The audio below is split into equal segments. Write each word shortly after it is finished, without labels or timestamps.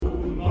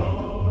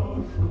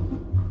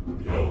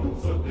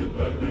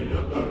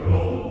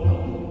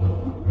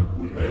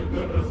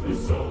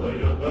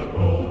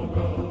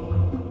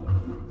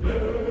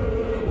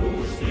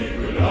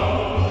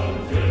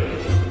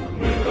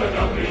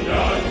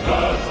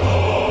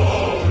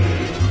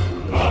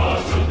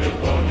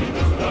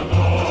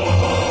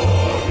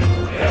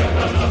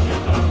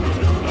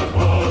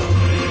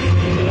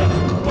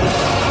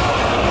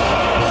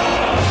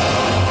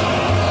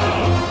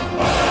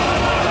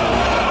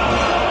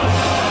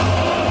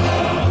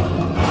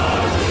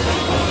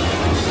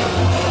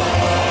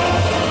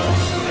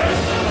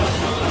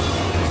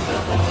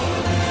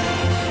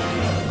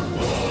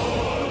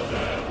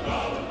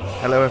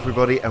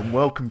everybody, and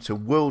welcome to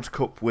World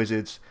Cup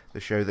Wizards,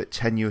 the show that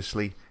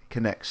tenuously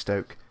connects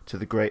Stoke to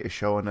the greatest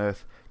show on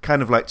earth.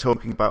 Kind of like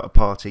talking about a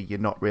party you're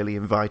not really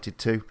invited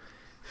to.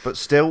 But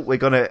still, we're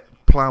going to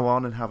plough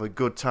on and have a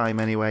good time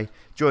anyway.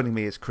 Joining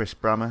me is Chris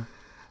Brammer.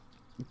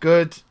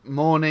 Good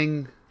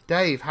morning,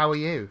 Dave. How are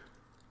you?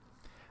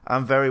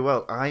 I'm very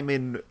well. I'm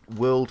in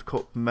World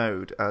Cup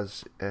mode,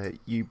 as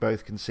you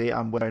both can see.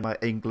 I'm wearing my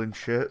England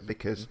shirt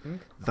because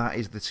that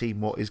is the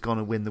team what is going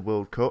to win the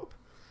World Cup.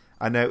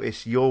 I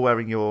notice you're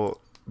wearing your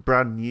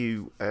brand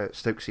new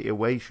Stoke City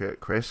away shirt,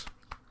 Chris.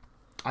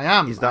 I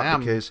am. Is that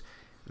because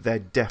they're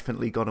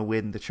definitely going to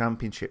win the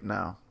championship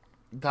now?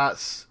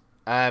 That's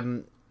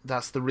the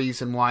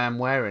reason why I'm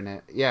wearing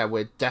it. Yeah,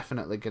 we're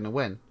definitely going to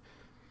win.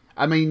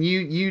 I mean,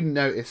 you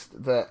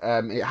noticed that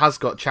it has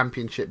got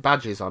championship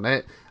badges on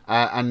it,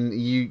 and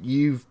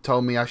you've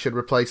told me I should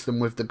replace them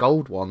with the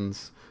gold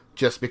ones,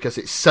 just because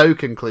it's so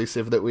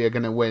conclusive that we are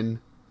going to win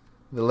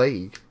the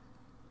league.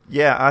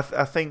 Yeah,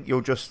 I think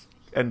you'll just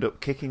end up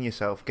kicking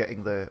yourself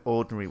getting the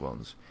ordinary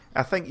ones.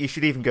 I think you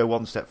should even go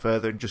one step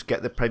further and just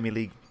get the Premier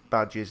League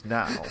badges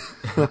now.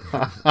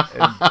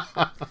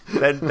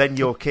 then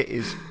your kit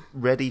is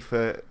ready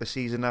for the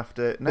season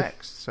after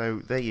next. So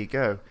there you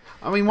go.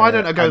 I mean, why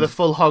don't I go the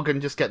full hog and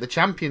just get the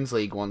Champions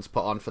League ones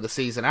put on for the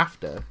season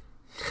after?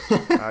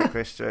 Alright,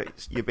 Chris,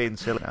 you're being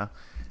silly now.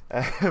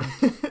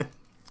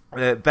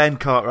 Ben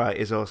Cartwright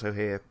is also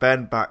here.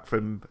 Ben, back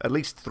from at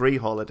least 3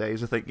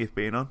 holidays I think you've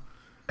been on.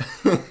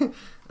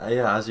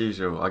 Yeah, as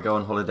usual. I go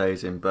on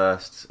holidays in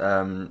bursts.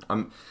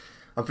 I'm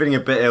feeling a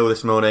bit ill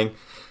this morning.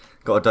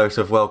 Got a dose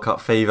of World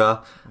Cup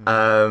fever.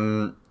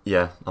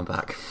 Yeah, I'm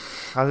back.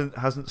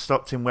 Hasn't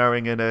stopped him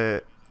wearing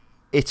an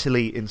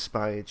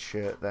Italy-inspired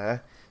shirt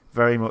there.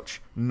 Very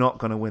much not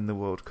going to win the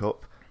World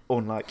Cup,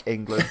 unlike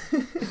England.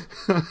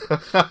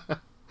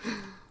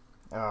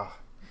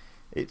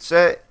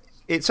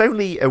 It's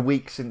only a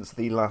week since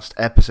the last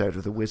episode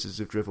of the Wizards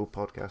of Drivel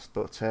podcast,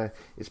 but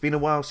it's been a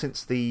while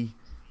since the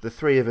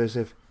three of us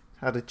have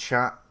had a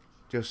chat,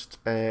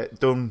 just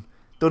done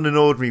an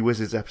ordinary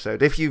Wizards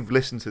episode. If you've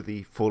listened to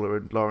the Fuller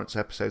and Lawrence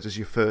episodes as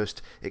your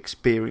first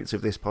experience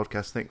of this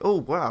podcast, think, oh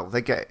wow,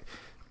 they get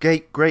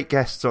great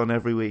guests on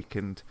every week,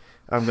 and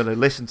I'm going to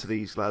listen to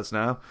these lads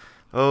now.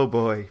 Oh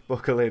boy,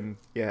 buckle in.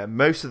 Yeah,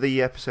 most of the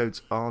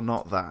episodes are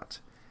not that.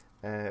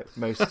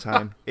 Most of the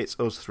time, it's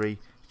us three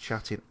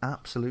chatting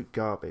absolute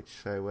garbage.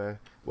 So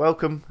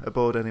welcome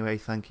aboard anyway.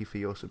 Thank you for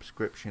your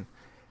subscription.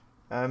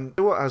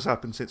 What has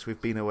happened since we've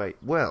been away?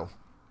 Well,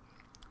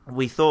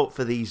 we thought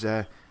for these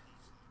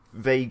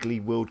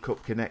vaguely World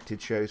Cup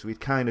connected shows, we'd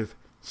kind of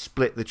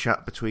split the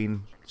chat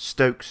between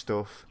Stoke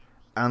stuff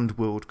and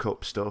World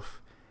Cup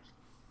stuff.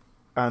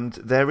 And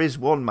there is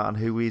one man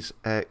who is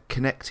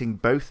connecting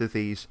both of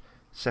these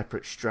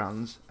separate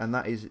strands, and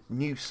that is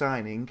new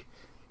signing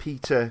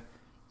Peter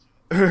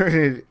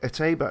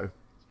Atebo.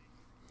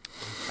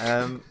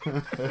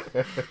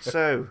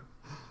 So,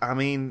 I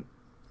mean,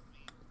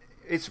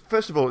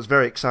 first of all, it's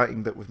very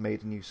exciting that we've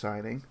made a new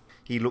signing.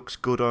 He looks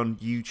good on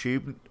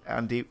YouTube,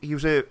 and he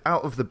was a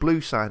out of the blue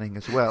signing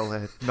as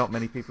well. Not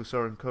many people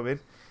saw him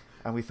coming,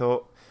 and we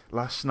thought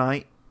last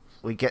night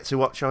we get to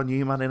watch our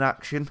new man in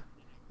action.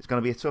 It's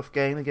going to be a tough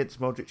game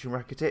against Modric and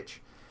Rakitic.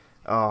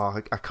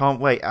 Oh, I can't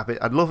wait.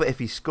 I'd love it if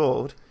he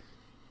scored,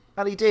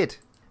 and he did.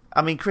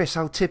 I mean, Chris,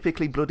 how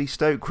typically bloody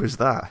Stoke was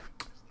that?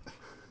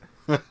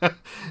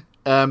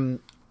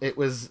 It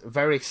was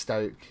very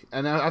Stoke,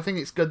 and I think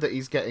it's good that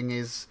he's getting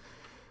his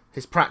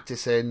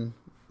practice in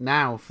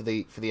now for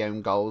the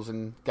own goals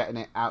and getting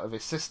it out of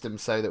his system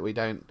so that we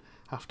don't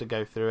have to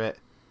go through it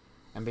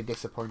and be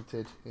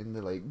disappointed in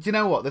the league. Do you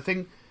know what the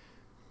thing?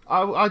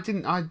 I've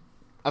seen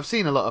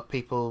a lot of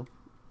people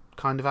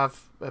kind of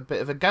have a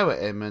bit of a go at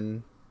him,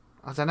 and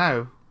I don't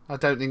know. I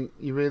don't think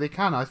you really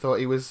can. I thought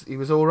he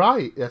was all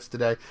right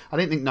yesterday. I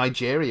didn't think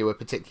Nigeria were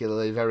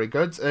particularly very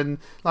good, and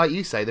like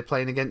you say, they're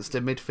playing against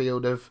a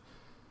midfield of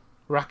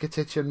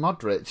Rakitic and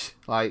Modric,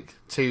 like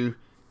two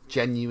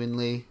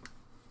genuinely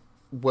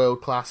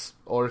world-class,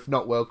 or if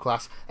not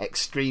world-class,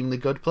 extremely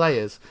good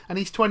players. And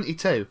he's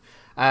 22.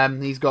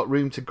 He's got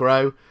room to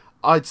grow.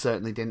 I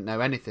certainly didn't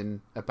know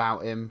anything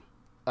about him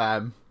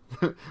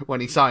when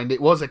he signed. It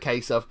was a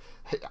case of,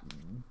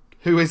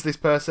 who is this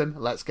person?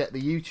 Let's get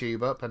the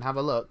YouTube up and have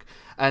a look.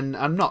 And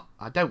I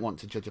don't want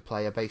to judge a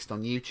player based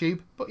on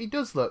YouTube, but he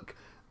does look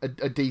a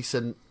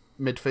decent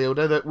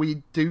midfielder that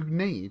we do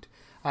need.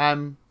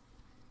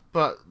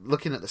 But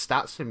looking at the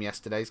stats from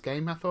yesterday's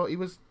game, I thought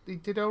he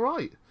did all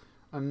right,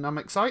 and I'm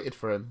excited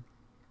for him.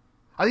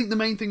 I think the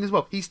main thing as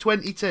well, he's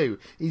 22.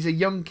 He's a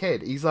young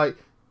kid. He's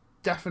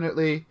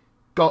definitely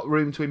got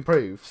room to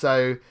improve.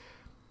 So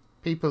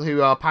people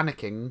who are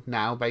panicking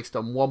now based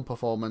on one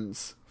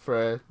performance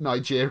for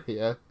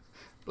Nigeria,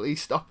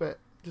 please stop it.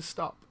 Just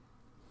stop.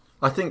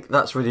 I think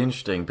that's really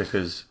interesting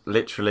because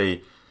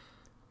literally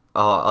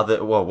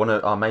one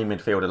of our main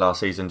midfielder last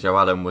season, Joe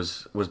Allen,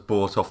 was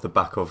bought off the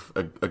back of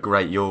a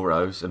great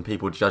Euros, and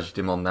people judged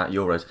him on that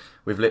Euros.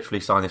 We've literally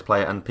signed this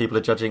player, and people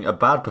are judging a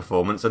bad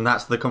performance, and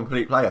that's the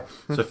complete player.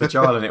 So for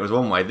Joe Allen, it was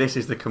one way. This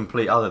is the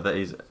complete other. That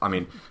is, I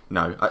mean,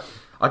 no.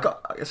 I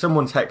got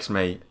someone text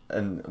me,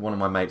 and one of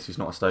my mates who's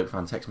not a Stoke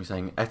fan text me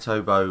saying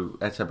Etobo,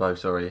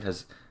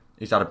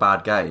 he's had a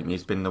bad game.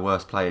 He's been the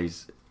worst player.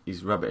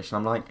 He's rubbish. And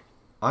I'm like,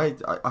 I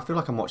feel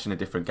like I'm watching a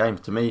different game.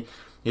 To me,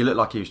 he looked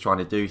like he was trying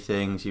to do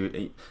things.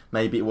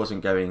 Maybe it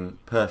wasn't going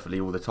perfectly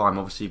all the time.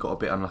 Obviously, he got a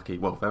bit unlucky.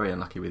 Well, very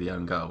unlucky with the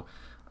own goal.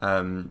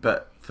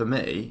 But for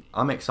me,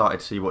 I'm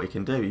excited to see what he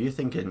can do. You're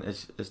thinking,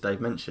 as Dave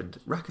mentioned,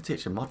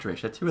 Rakitic and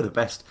Modric are two of the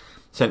best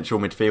central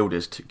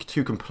midfielders,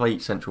 two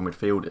complete central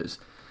midfielders,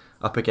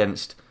 up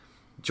against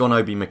John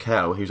Obi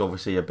Mikel, who's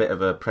obviously a bit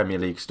of a Premier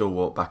League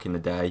stalwart back in the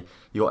day.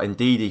 You've got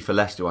Ndidi for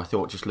Leicester, who I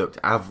thought just looked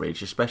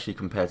average, especially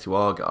compared to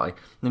our guy. And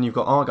then you've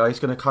got our guy who's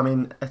going to come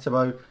in,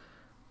 Etebo,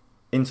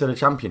 into the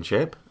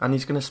Championship, and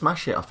he's going to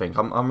smash it, I think.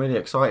 I'm really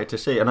excited to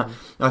see. And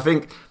I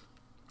think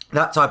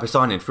that type of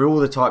signing, for all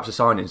the types of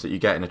signings that you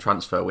get in a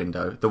transfer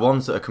window, the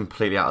ones that are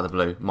completely out of the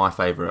blue, my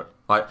favourite.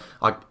 I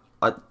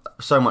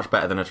so much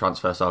better than a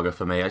transfer saga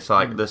for me. It's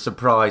like the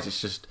surprise,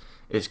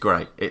 it's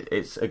great.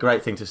 It's a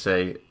great thing to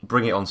see.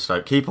 Bring it on,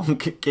 Stoke. Keep on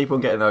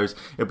getting those.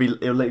 It'll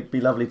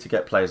be lovely to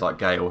get players like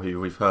Gale, who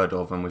we've heard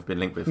of and we've been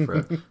linked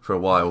with for a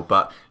while.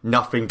 But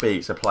nothing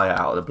beats a player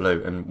out of the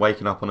blue and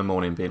waking up on the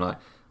morning being like,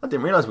 I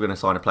didn't realise we were going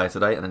to sign a player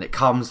today, and then it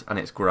comes and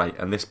it's great.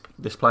 And this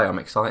player, I'm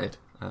excited.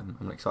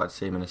 I'm excited to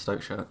see him in a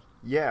Stoke shirt.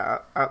 Yeah,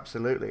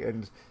 absolutely.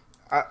 And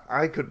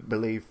I couldn't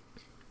believe,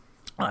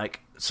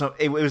 so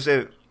it was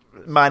a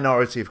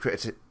minority of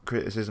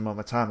criticism on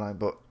my timeline,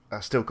 but I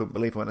still couldn't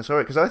believe it when I saw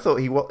it, because I thought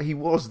he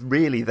was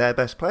really their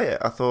best player.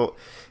 I thought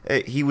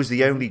he was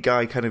the only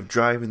guy kind of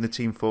driving the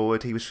team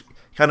forward. He was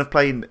kind of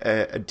playing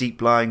a deep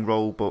lying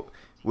role, but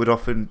would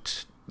often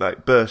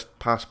burst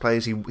past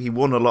players. He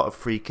won a lot of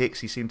free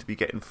kicks. He seemed to be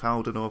getting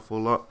fouled an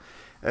awful lot.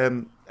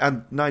 And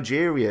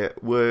Nigeria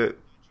were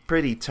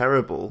pretty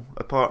terrible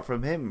apart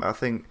from him. I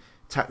think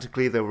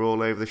tactically they were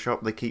all over the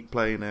shop. They keep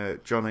playing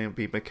John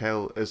Obi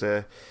Mikel as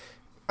a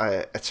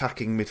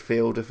attacking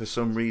midfielder for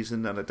some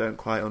reason, and I don't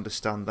quite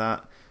understand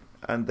that.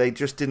 And they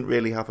just didn't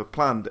really have a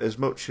plan. As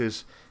much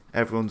as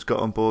everyone's got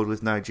on board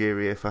with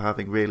Nigeria for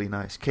having really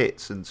nice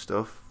kits and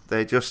stuff,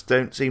 they just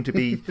don't seem to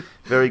be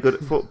very good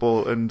at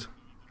football. And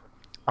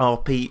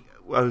RP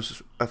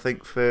was, I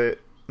think, for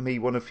me,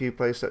 one of the few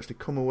players to actually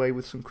come away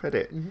with some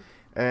credit.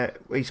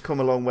 He's come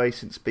a long way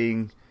since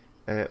being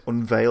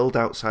unveiled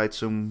outside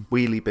some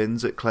wheelie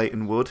bins at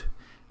Clayton Wood.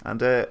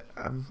 And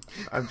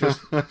I'm just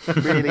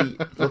really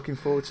looking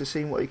forward to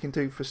seeing what he can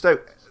do for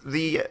Stoke.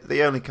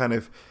 The only kind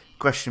of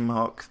question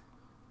mark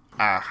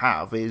I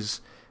have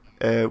is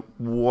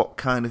what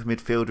kind of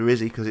midfielder is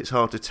he? Because it's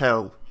hard to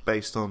tell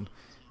based on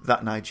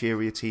that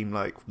Nigeria team.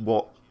 Like,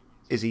 what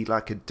is he,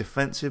 like a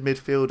defensive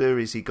midfielder?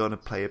 Is he going to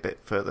play a bit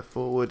further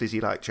forward? Is he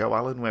like Joe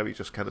Allen, where he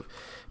just kind of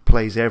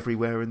plays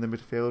everywhere in the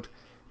midfield?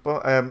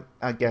 But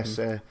I guess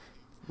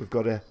we've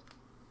got to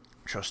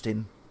trust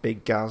in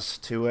Big Gaz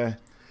to.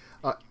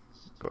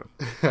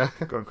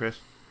 Go on, Chris.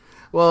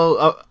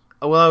 Well,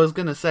 I was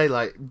going to say,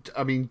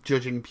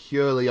 judging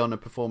purely on a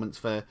performance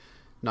for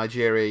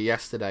Nigeria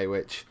yesterday,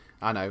 which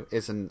I know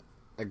isn't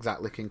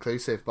exactly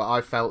conclusive, but I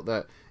felt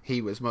that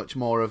he was much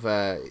more of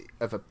a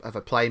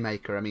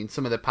playmaker. I mean,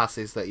 some of the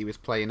passes that he was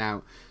playing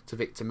out to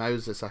Victor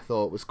Moses, I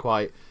thought was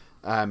quite.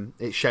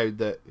 It showed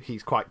that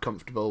he's quite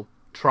comfortable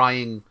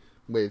trying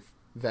with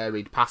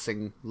varied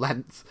passing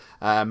lengths.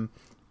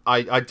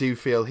 I do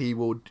feel he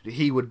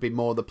would be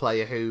more the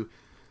player who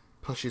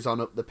pushes on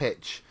up the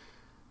pitch,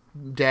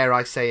 dare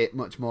I say it,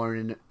 much more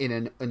in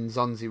an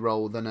Nzonzi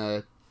role than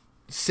a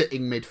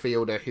sitting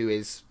midfielder who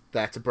is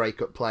there to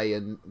break up play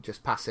and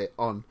just pass it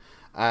on.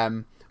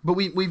 But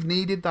we've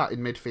needed that in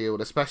midfield,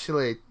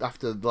 especially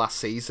after the last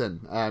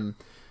season.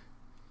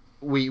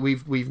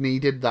 We've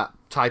needed that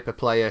type of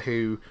player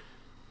who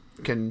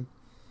can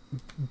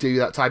do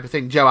that type of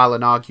thing. Joe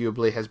Allen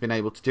arguably has been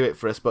able to do it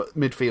for us, but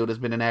midfield has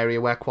been an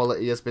area where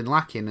quality has been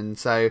lacking, and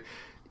so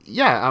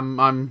yeah,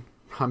 I'm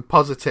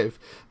positive,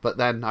 but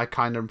then I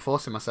kind of am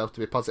forcing myself to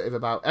be positive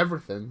about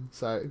everything.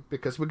 So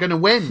because we're going to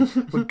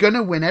win, we're going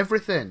to win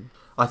everything.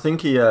 I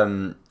think he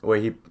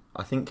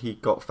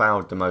got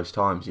fouled the most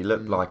times. He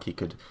looked like he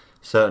could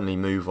certainly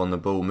move on the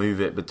ball,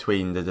 move it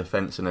between the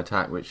defence and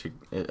attack, which,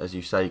 as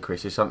you say,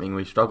 Chris, is something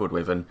we've struggled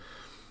with. And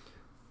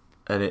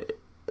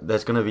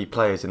there's going to be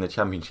players in the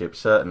Championship,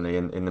 certainly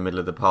in the middle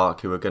of the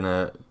park, who are going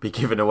to be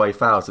giving away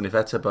fouls. And if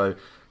Etebo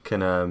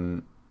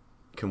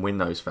can win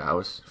those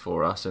fouls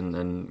for us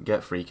and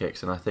get free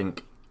kicks, and I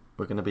think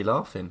we're going to be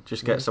laughing.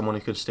 Just get someone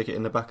who can stick it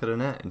in the back of the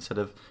net instead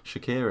of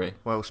Shaqiri.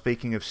 Well,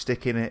 speaking of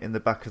sticking it in the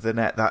back of the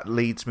net, that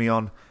leads me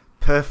on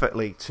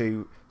perfectly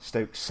to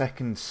Stoke's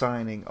second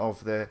signing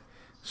of the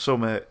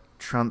summer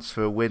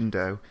transfer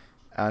window.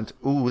 And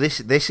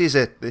this is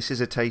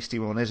a tasty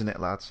one, isn't it,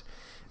 lads?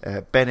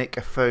 Benik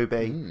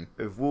Afobe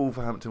of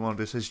Wolverhampton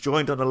Wanderers has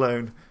joined on a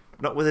loan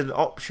not with an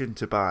option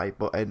to buy,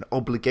 but an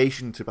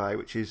obligation to buy,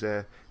 which is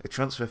a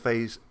transfer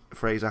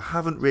phrase I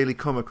haven't really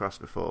come across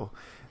before.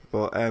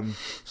 But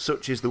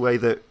such is the way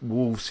that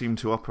Wolves seem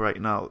to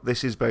operate now.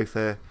 This is both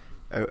a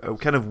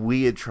kind of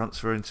weird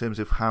transfer in terms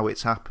of how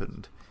it's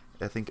happened.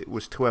 I think it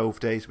was 12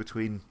 days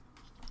between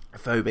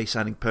Phoebe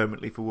signing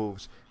permanently for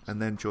Wolves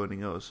and then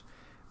joining us.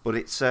 But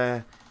it's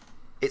a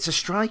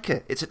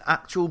striker. It's an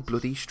actual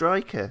bloody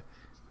striker.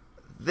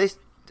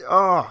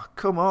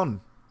 Come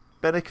on,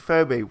 Benik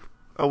Phoebe.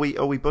 Are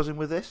we buzzing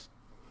with this?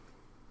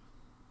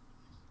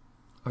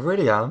 I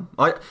really am.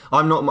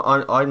 I'm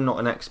not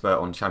an expert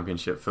on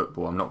Championship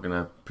football. I'm not going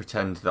to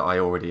pretend that I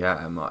already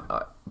am.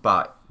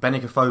 But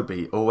Benik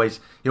Phoebe always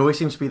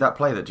seems to be that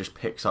player that just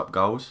picks up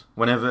goals.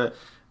 Over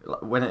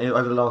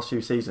the last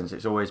few seasons,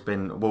 it's always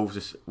been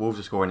Wolves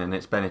are scoring, and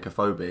it's Benik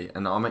Phoebe,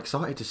 and I'm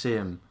excited to see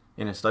him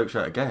in a Stoke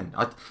shirt again.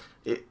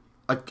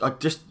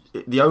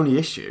 The only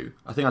issue,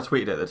 I think I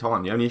tweeted it at the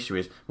time, the only issue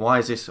is, why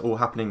is this all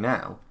happening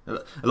now? A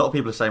lot of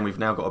people are saying we've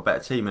now got a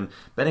better team, and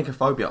Benik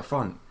Phoebe up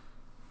front,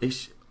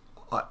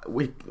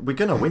 we're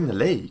going to win the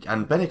league,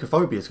 and Benik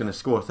Phoebe is going to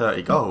score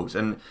 30 goals,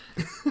 and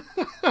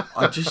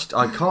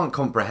I can't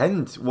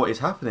comprehend what is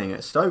happening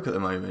at Stoke at the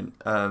moment.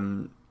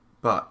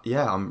 But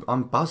yeah,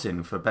 I'm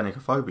buzzing for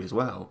Benik Phoebe as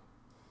well.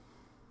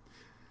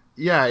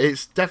 Yeah,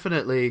 it's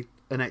definitely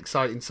an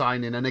exciting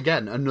signing, and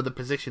again, another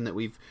position that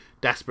we've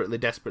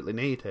desperately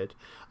needed.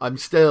 I'm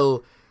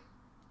still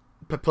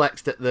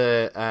perplexed at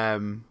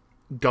the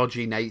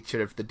dodgy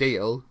nature of the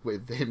deal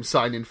with him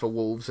signing for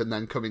Wolves and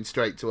then coming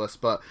straight to us,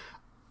 but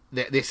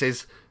this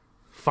is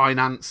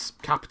finance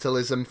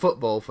capitalism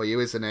football for you,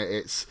 isn't it?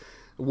 It's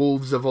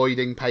Wolves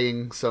avoiding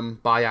paying some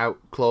buyout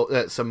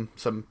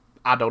some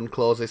add-on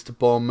clauses to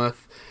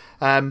Bournemouth.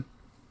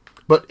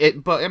 But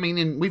I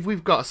mean,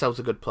 we've got ourselves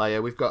a good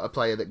player. We've got a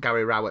player that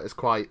Gary Rowett has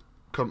quite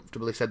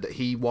comfortably said that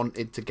he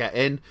wanted to get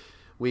in.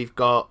 We've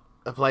got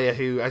a player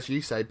who, as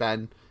you say,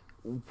 Ben,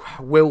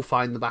 will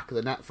find the back of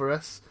the net for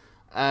us.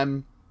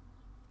 And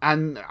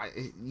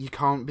you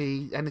can't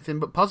be anything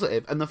but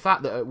positive. And the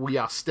fact that we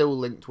are still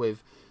linked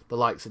with the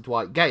likes of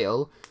Dwight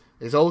Gale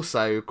is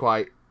also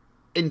quite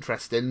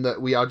interesting,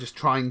 that we are just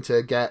trying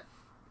to get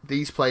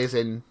these players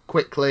in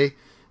quickly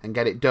and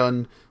get it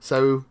done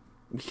so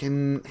we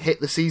can hit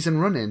the season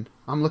running.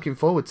 I'm looking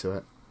forward to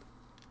it.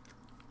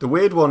 The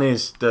weird one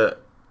is that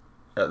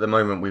at the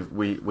moment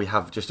we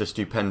have just a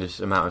stupendous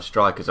amount of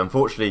strikers.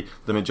 Unfortunately,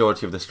 the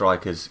majority of the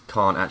strikers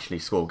can't actually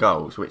score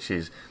goals, which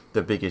is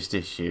the biggest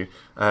issue.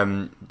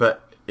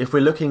 But if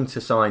we're looking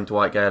to sign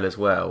Dwight Gale as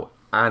well,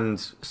 and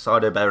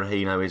Saido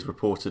Berahino is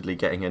reportedly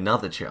getting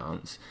another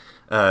chance,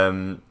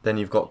 then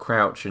you've got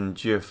Crouch and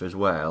Diouf as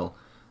well.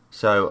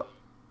 So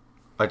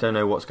I don't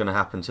know what's going to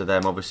happen to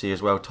them, obviously,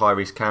 as well.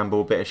 Tyrese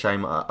Campbell, bit of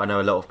shame. I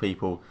know a lot of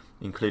people,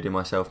 including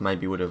myself,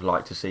 maybe would have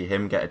liked to see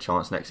him get a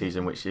chance next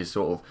season, which is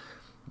sort of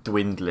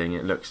dwindling,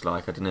 it looks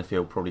like. I don't know if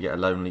he'll probably get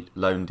a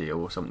loan deal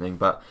or something.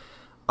 But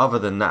other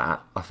than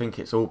that, I think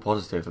it's all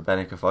positive for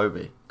Benik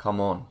Phoebe. Come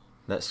on,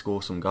 let's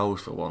score some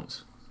goals for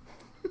once.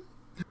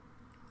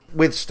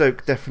 With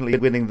Stoke definitely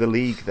winning the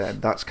league, then,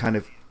 that's kind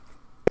of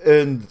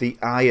earned the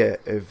ire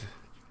of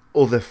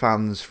other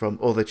fans from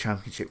other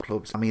Championship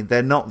clubs. I mean,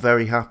 they're not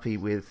very happy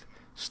with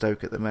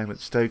Stoke at the moment.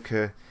 Stoke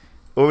are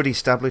already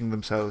establishing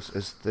themselves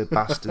as the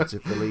bastards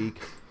of the league.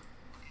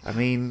 I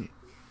mean,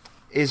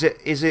 is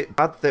it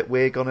bad that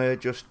we're going to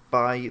just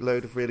buy a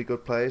load of really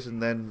good players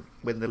and then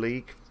win the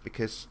league?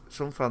 Because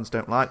some fans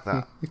don't like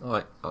that.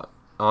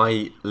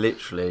 I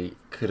literally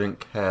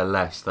couldn't care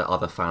less that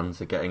other fans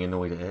are getting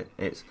annoyed at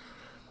it.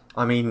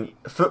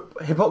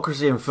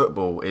 Hypocrisy in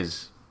football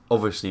is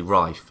obviously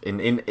rife.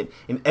 In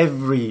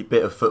every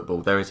bit of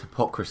football there is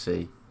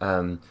hypocrisy.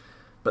 But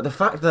the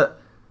fact that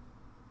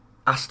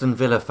Aston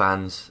Villa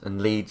fans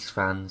and Leeds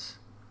fans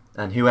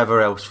and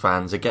whoever else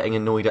fans are getting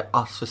annoyed at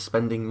us for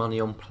spending money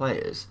on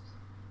players,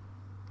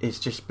 it's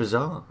just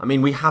bizarre. I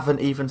mean, we haven't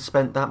even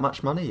spent that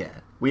much money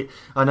yet.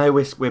 I know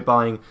we're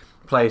buying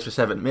players for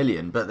 7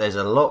 million, but there's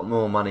a lot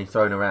more money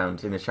thrown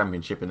around in the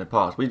Championship in the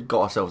past. We've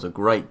got ourselves a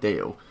great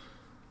deal.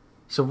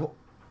 So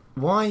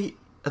why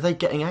are they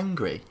getting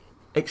angry?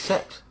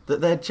 Except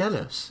that they're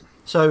jealous.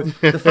 So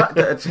the fact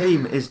that a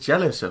team is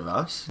jealous of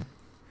us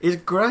is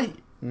great.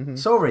 Mm-hmm.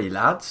 Sorry,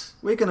 lads.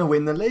 We're going to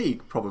win the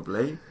league,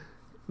 probably.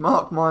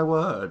 Mark my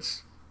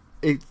words.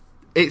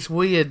 It's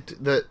weird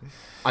that,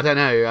 I don't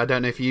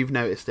know if you've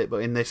noticed it,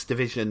 but in this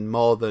division,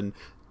 more than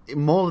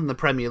the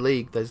Premier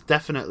League, there's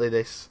definitely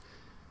this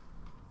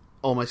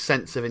almost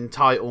sense of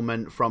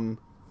entitlement from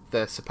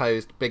the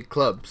supposed big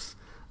clubs.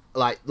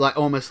 Like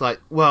almost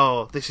like,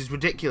 well, this is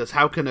ridiculous.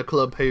 How can a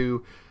club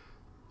who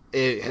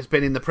has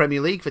been in the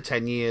Premier League for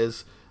 10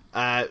 years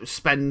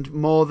spend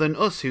more than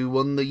us, who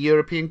won the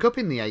European Cup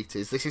in the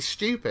 80s? This is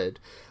stupid.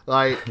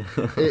 Like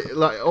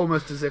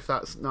almost as if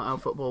that's not how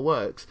football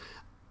works.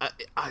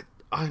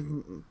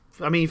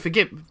 I mean,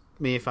 forgive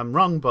me if I'm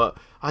wrong, but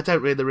I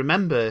don't really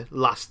remember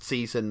last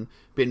season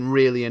being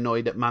really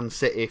annoyed at Man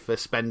City for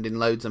spending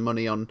loads of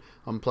money on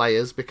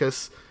players,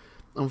 because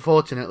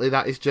unfortunately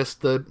that is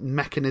just the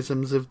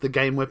mechanisms of the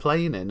game we're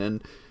playing in,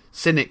 and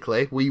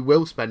cynically, we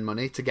will spend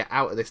money to get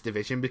out of this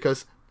division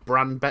because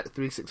brand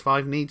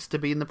Bet365 needs to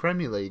be in the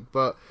Premier League.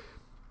 But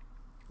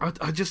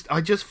I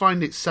just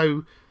find it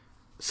so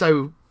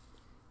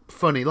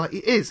funny. Like,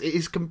 it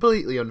is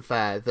completely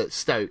unfair that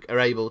Stoke are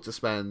able to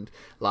spend,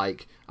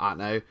 like, I don't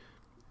know,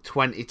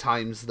 20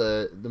 times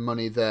the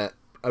money that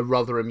a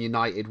Rotherham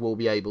United will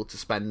be able to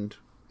spend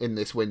in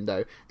this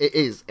window.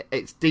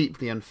 It's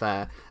deeply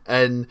unfair,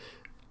 and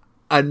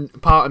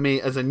part of me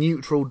as a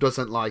neutral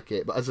doesn't like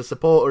it, but as a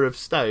supporter of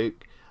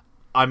Stoke,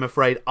 I'm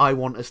afraid I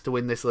want us to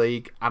win this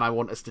league, and I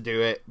want us to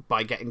do it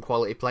by getting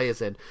quality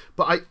players in.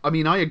 But I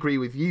mean, I agree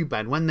with you,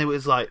 Ben. When there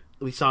was like,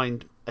 we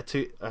signed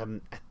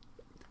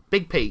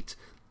Big Pete,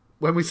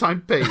 when we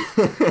signed Pete,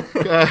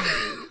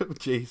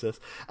 Jesus,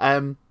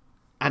 and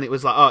it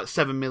was like, oh, it's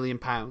 £7 million.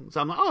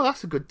 I'm like, oh,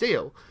 that's a good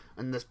deal.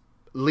 And there's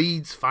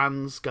Leeds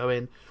fans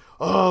going,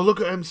 oh,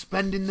 look at him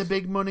spending the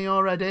big money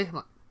already. I'm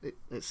like,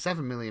 it's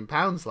 £7 million,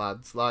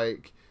 lads.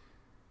 Like,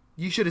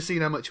 you should have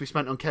seen how much we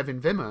spent on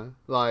Kevin Wimmer.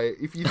 Like,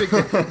 if you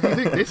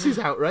think this is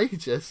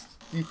outrageous,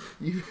 you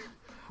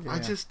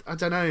yeah. I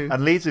don't know.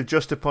 And Leeds have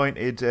just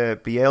appointed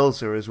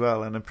Bielsa as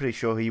well, and I'm pretty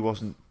sure he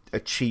wasn't a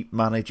cheap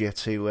manager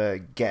to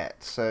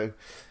get. So,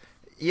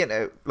 you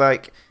know,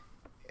 like,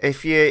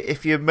 if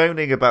you're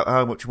moaning about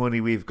how much money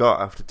we've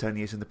got after 10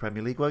 years in the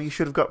Premier League, well, you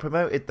should have got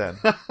promoted then,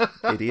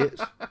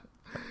 idiots.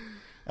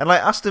 And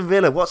like Aston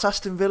Villa, what's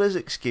Aston Villa's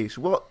excuse?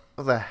 What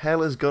the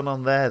hell has gone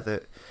on there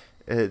that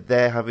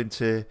they're having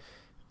to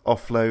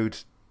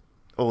offload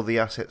all the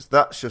assets?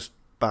 That's just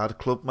bad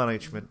club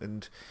management,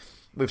 and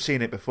we've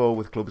seen it before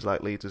with clubs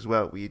like Leeds as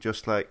well, where you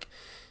just like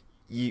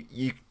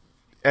you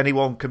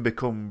anyone can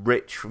become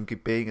rich from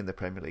being in the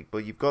Premier League,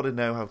 but you've got to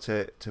know how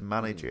to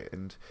manage it.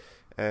 And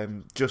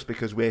just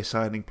because we're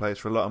signing players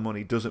for a lot of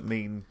money doesn't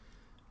mean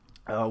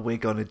we're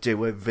going to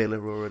do a Villa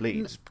or a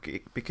Leeds,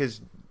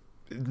 because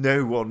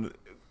no one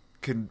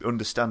can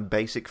understand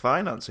basic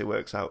finance. It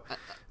works out.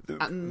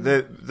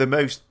 The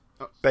most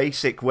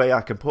basic way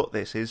I can put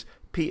this is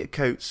Peter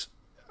Coates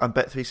and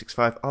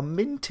Bet365 are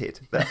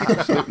minted. They're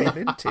absolutely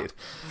minted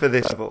for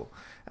this level.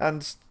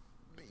 And,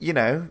 you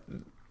know,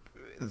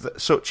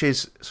 such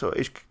is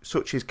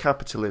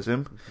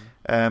capitalism.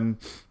 Mm-hmm.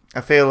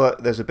 I feel like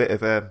there's a bit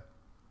of a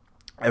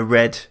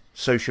red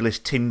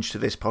socialist tinge to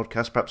this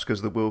podcast, perhaps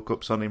because the World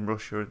Cup's on in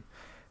Russia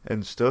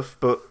and stuff.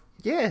 But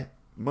yeah,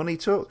 money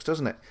talks,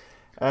 doesn't it?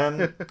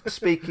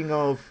 Speaking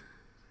of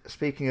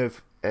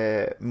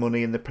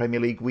money in the Premier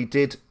League, we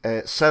did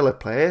sell a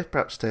player,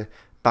 perhaps to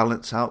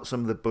balance out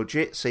some of the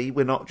budget. See,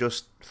 we're not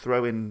just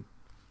throwing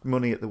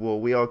money at the wall;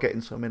 we are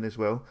getting some in as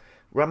well.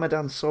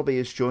 Ramadan Sobhi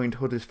has joined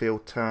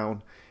Huddersfield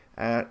Town.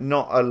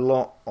 Not a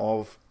lot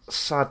of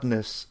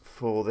sadness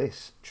for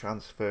this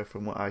transfer,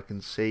 from what I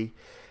can see.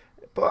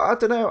 But I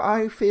don't know.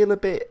 I'm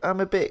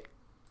a bit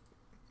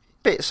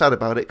sad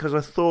about it, because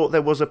I thought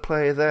there was a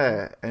player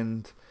there,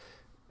 and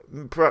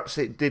perhaps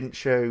it didn't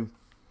show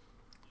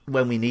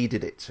when we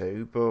needed it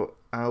to. But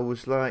I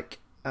was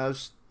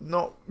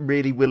not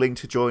really willing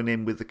to join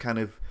in with the kind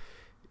of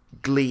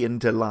glee and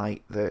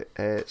delight that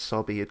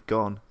Sobhi had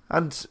gone.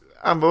 And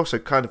I'm also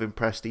kind of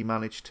impressed he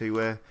managed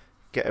to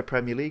get a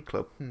Premier League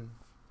club.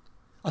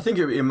 I think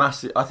it would be a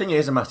massive. I think it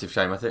is a massive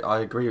shame. I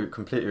agree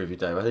completely with you,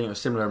 Dave. I think it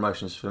was similar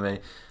emotions for me.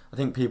 I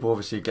think people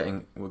obviously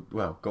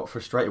got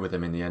frustrated with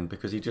him in the end,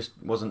 because he just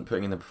wasn't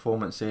putting in the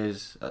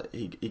performances.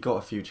 He got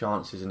a few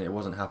chances and it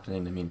wasn't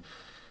happening. I mean,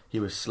 he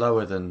was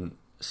slower than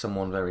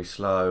someone very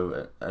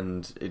slow,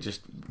 and it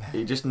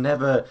just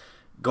never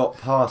got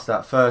past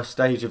that first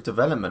stage of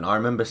development. I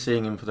remember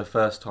seeing him for the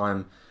first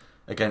time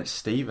against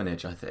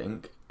Stevenage. I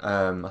think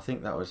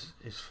that was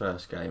his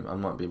first game. I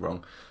might be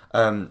wrong.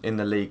 In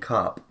the League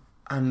Cup.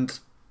 And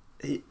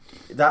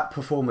that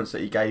performance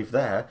that he gave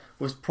there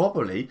was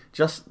probably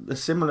just the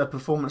similar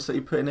performance that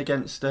he put in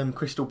against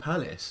Crystal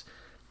Palace,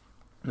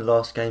 the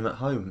last game at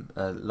home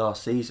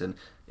last season.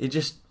 It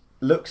just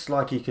looks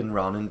like he can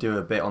run and do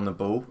a bit on the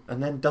ball,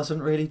 and then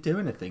doesn't really do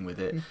anything with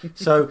it.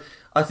 So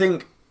I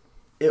think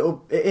it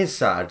is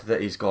sad that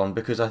he's gone,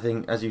 because I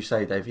think, as you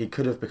say, Dave, he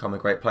could have become a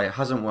great player. It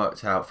hasn't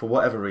worked out for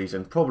whatever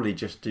reason, probably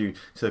just due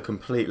to the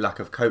complete lack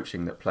of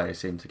coaching that players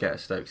seem to get at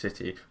Stoke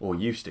City, or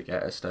used to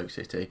get at Stoke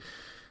City.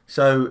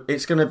 So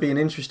it's going to be an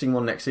interesting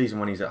one next season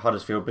when he's at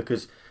Huddersfield,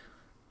 because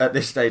at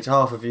this stage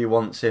half of you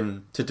wants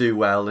him to do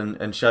well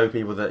and show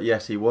people that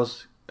yes, he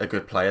was a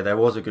good player, there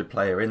was a good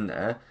player in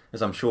there,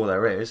 as I'm sure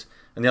there is,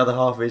 and the other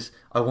half is,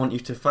 I want you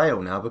to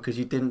fail now because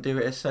you didn't do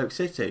it at Stoke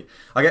City.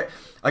 I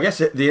guess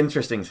the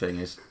interesting thing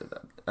is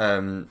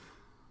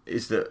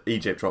that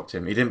Egypt dropped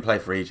him. He didn't play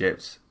for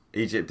Egypt.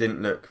 Egypt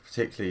didn't look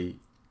particularly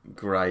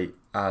great,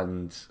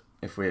 and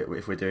if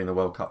we're doing the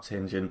World Cup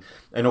tinge, and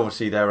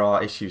obviously there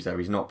are issues there.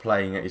 He's not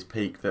playing at his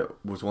peak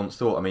that was once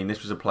thought. I mean,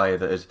 this was a player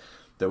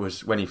that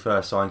was when he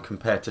first signed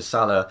compared to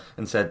Salah,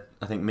 and said,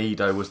 I think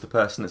Mido was the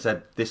person that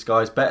said, this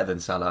guy's better than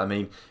Salah. I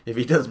mean, if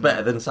he does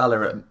better than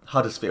Salah at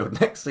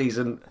Huddersfield next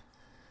season,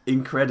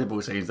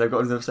 incredible season. They've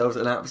got themselves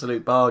an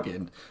absolute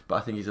bargain, but I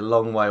think he's a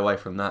long way away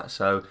from that,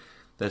 so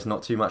there's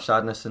not too much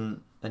sadness,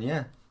 and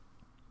yeah.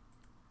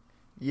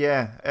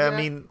 Yeah, I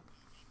mean,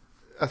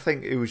 I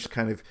think it was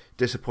kind of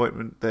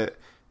disappointment that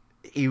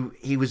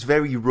he was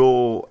very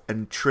raw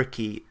and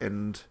tricky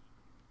and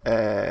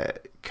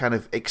kind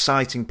of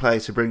exciting player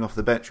to bring off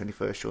the bench when he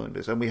first joined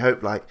us, and we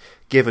hope, like,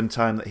 given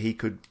time, that he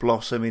could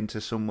blossom into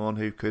someone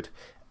who could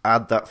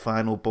add that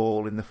final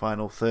ball in the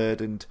final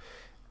third and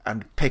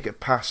pick a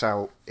pass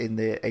out in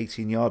the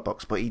 18-yard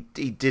box, but he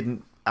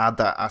didn't add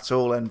that at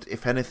all, and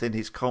if anything,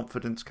 his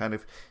confidence kind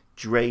of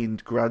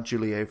drained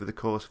gradually over the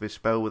course of his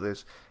spell with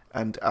us.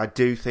 And I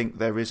do think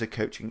there is a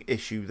coaching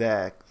issue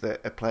there,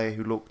 that a player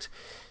who looked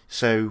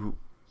so,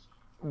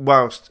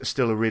 whilst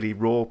still a really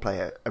raw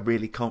player, a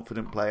really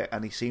confident player,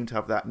 and he seemed to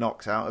have that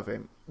knocked out of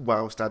him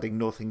whilst adding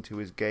nothing to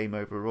his game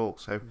overall.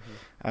 So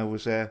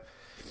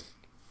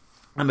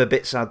I'm a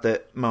bit sad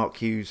that Mark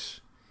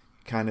Hughes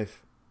kind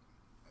of,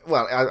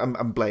 well,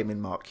 I'm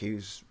blaming Mark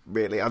Hughes,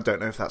 really. I don't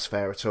know if that's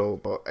fair at all,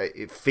 but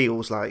it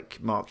feels like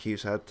Mark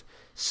Hughes had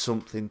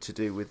something to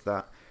do with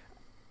that.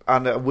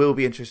 And I will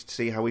be interested to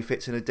see how he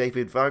fits in a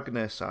David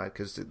Wagner side,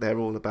 because they're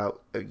all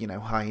about,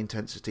 high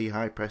intensity,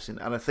 high pressing,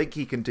 and I think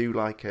he can do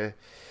like a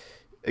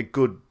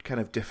good kind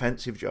of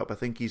defensive job. I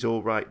think he's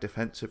all right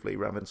defensively,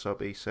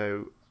 Ramansobi.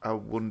 So I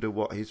wonder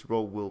what his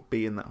role will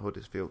be in that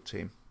Huddersfield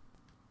team.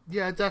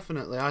 Yeah,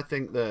 definitely. I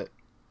think that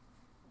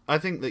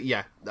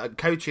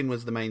coaching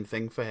was the main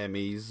thing for him.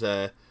 He's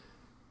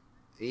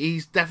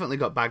definitely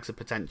got bags of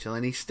potential,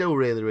 and he's still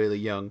really, really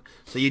young.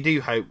 So you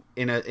do hope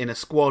in a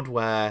squad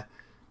where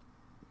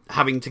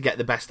having to get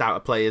the best out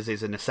of players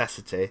is a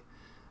necessity,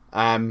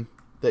 that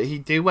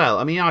he'd do well.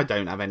 I mean, I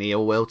don't have any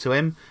ill will to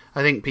him.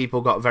 I think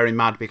people got very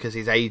mad because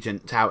his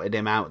agent touted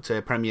him out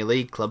to Premier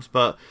League clubs,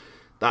 but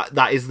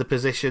that is the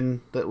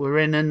position that we're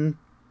in, and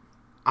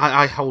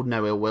I hold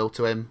no ill will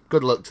to him.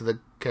 Good luck to the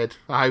kid.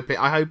 I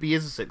hope he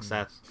is a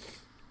success.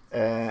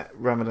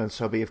 Ramadan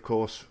Sobhi, of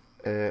course,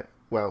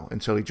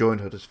 until he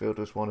joined Huddersfield,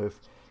 was one of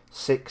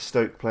 6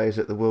 Stoke players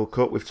at the World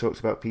Cup. We've talked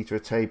about Peter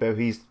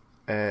Atebo.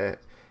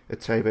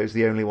 Atebo's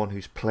the only one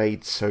who's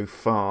played so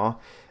far.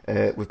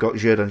 We've got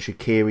Xherdan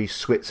Shaqiri,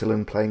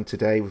 Switzerland, playing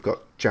today. We've got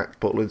Jack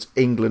Butland's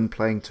England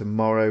playing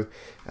tomorrow,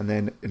 and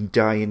then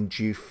Ndiaye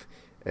Diouf,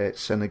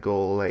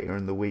 Senegal, later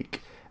in the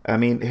week. I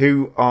mean,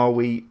 who are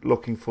we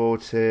looking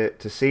forward to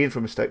seeing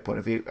from a Stoke point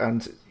of view?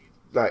 And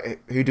like,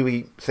 who do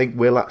we think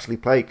will actually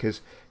play? Because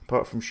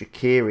apart from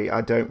Shaqiri,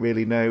 I don't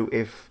really know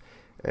if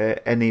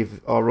any of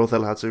our other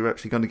lads are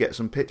actually going to get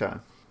some pit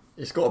time.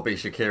 It's got to be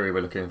Shaqiri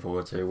we're looking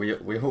forward to.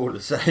 We're all the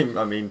same.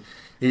 I mean,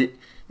 he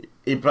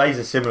plays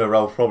a similar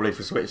role probably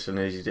for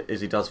Switzerland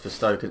as he does for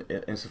Stoke,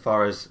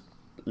 insofar as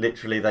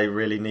literally they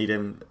really need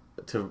him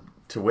to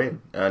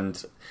win.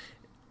 And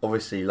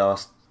obviously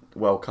last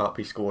World Cup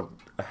he scored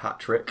a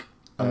hat-trick.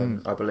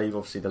 I believe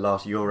obviously the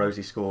last Euros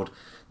he scored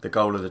the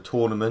goal of the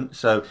tournament.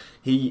 So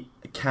he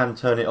can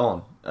turn it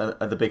on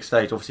at the big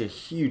stage. Obviously a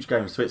huge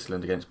game for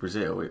Switzerland against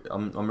Brazil.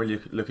 I'm really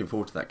looking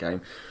forward to that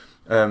game.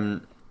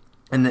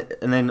 And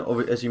then,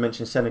 as you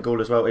mentioned,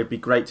 Senegal as well. It'd be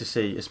great to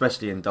see,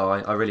 especially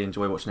Ndiaye. I really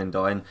enjoy watching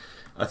Ndiaye. And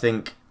I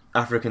think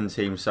African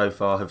teams so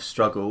far have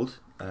struggled.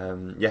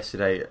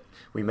 Yesterday,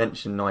 we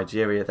mentioned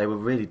Nigeria. They were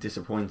really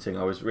disappointing.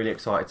 I was really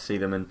excited to see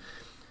them. And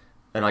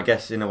I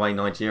guess, in a way,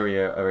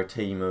 Nigeria are a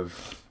team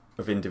of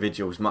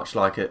individuals, much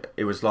like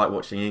it was like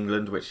watching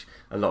England, which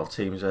a lot of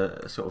teams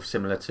are sort of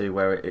similar to,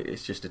 where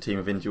it's just a team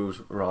of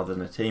individuals rather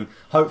than a team.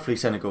 Hopefully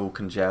Senegal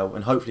can gel,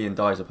 and hopefully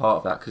Ndiaye is a part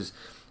of that, because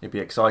it'd be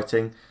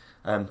exciting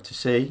to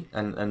see,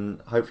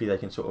 and hopefully they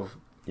can sort of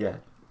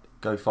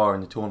go far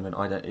in the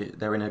tournament.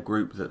 They're in a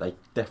group that they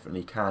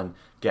definitely can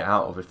get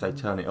out of if they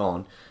turn it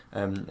on,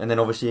 and then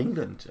obviously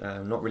England.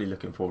 Not really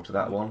looking forward to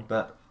that one,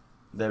 but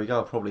there we go.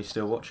 I'll probably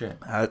still watch it.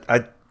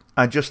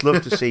 I'd just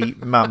love to see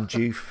Mam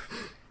Diouf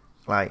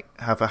like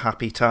have a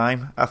happy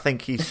time. I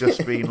think he's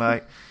just been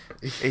like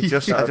I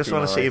just want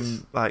to see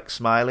him like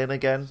smiling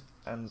again,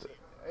 and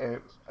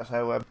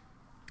so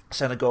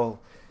Senegal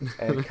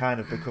kind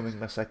of becoming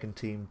my second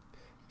team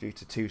due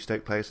to 2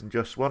 Stoke players, and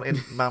just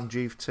wanting Mam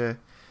Diouf to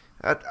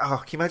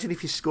can you imagine if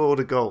he scored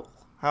a goal?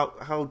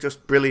 How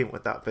just brilliant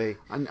would that be?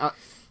 And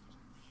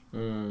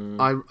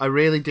I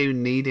really do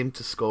need him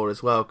to score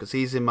as well, because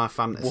he's in my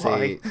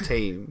fantasy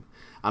team,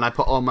 and I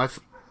put all my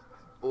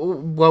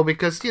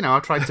because I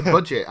tried to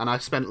budget and I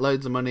spent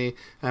loads of money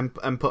and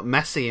put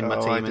Messi in my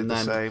team, I did and the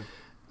then same.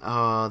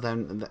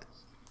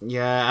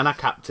 And I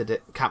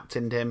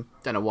captained him.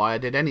 Don't know why I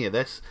did any of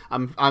this.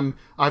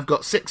 I've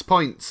got 6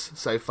 points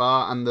so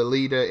far, and the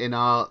leader in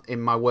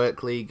my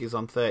work league is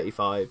on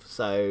 35.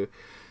 So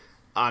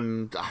I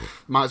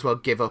might as well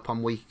give up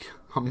on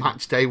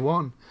match day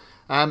 1.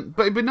 But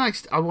it'd be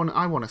nice. I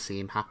want to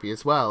see him happy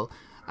as well.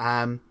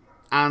 And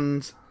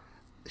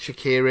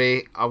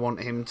Shaqiri, I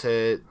want him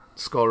to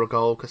score a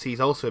goal, because he's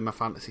also in my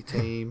fantasy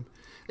team.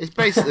 It's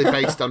basically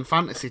based on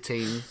fantasy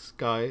teams,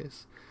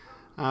 guys.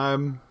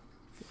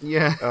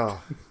 Yeah.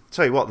 Oh,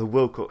 tell you what, the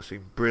World Cup's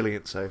been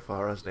brilliant so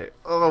far, hasn't it?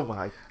 Oh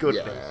my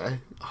goodness. Yeah.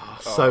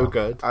 So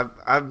good.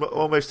 I'm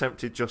almost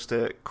tempted just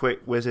to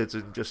quit Wizards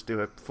and just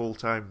do a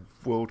full-time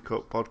World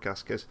Cup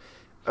podcast, because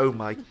oh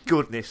my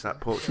goodness, that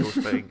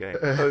Portugal-Spain game.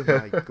 Oh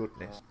my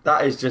goodness.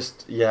 That is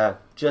just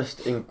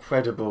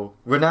incredible.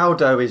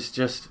 Ronaldo is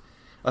just,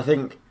 I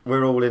think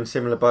we're all in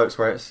similar boats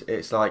where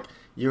it's like,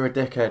 you're a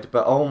dickhead,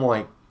 but oh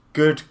my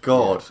good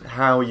God,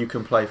 how you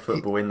can play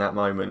football in that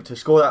moment. To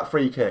score that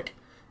free kick,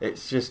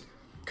 it's just,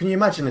 can you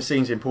imagine the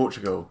scenes in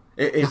Portugal?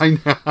 It is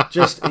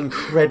just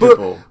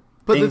incredible.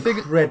 But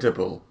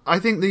incredible. I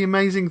think the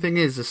amazing thing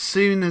is, as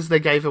soon as they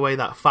gave away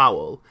that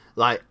foul,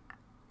 like,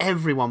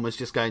 everyone was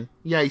just going,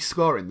 yeah, he's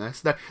scoring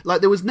this.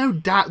 Like, there was no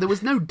doubt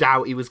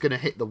he was going to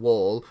hit the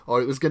wall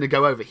or it was going to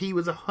go over. He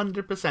was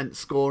 100%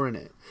 scoring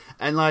it.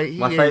 And, like,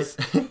 he is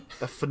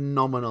a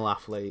phenomenal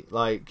athlete.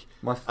 Like,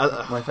 my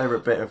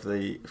favourite bit of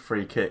the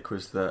free kick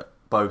was that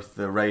both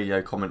the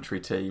radio commentary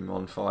team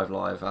on 5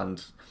 Live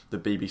and the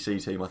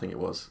BBC team, I think it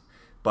was,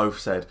 both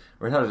said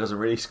Ronaldo doesn't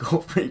really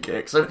score free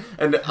kicks, and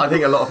I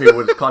think a lot of people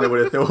would have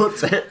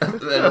thought it,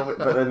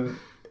 but then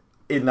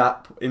in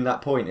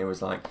that point it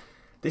was like,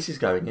 this is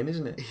going in,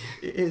 isn't it?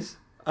 It is,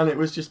 and it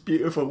was just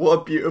beautiful.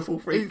 What a beautiful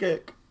free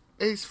kick!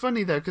 It's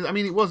funny though, because I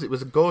mean, it was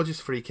a gorgeous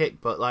free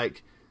kick, but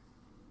like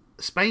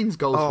Spain's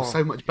goals were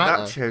so much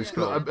better. Nacho's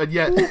goal, and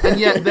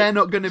yet they're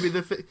not going to be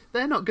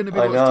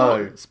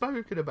what's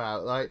spoken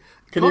about. Like,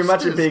 can you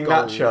imagine being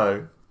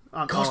Nacho?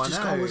 Costa's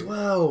goal as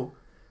well.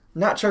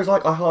 Nacho's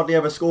like, I hardly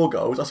ever score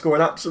goals. I score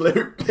an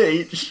absolute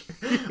peach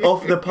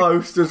off the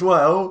post as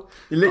well.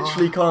 You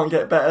literally can't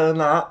get better than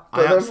that.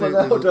 But then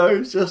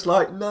Ronaldo's just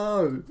like,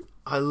 no.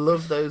 I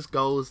love those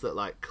goals that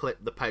like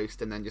clip the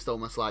post and then just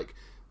almost like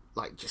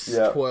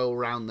twirl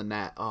round the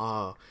net.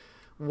 Oh,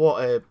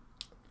 what a...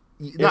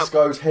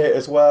 Isco's hit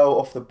as well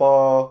off the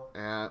bar.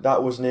 Yeah.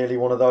 That was nearly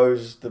one of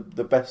those, the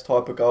best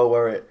type of goal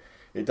where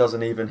it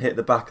doesn't even hit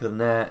the back of the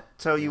net.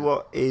 Tell you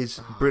what is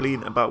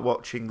brilliant about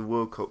watching the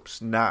World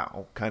Cups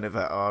now, kind of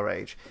at our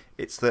age,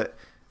 it's that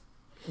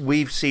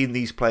we've seen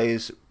these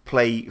players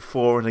play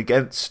for and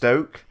against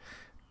Stoke.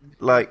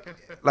 Like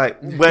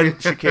when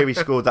Shaqiri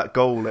scored that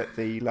goal at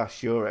the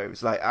last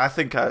Euros, like I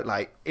think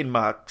in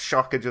my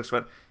shock I just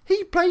went,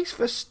 he plays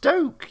for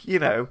Stoke, you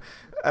know.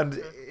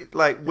 And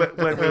like when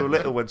we were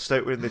little, when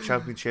Stoke were in the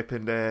Championship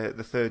in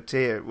the third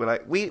tier, we're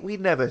like, we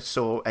never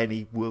saw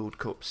any World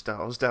Cup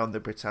stars down the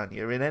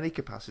Britannia in any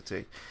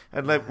capacity.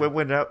 And like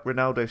when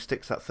Ronaldo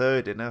sticks that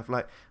third in, I'm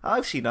like,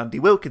 I've seen Andy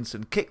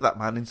Wilkinson kick that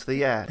man into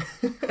the air.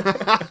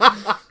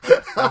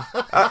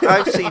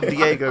 I've seen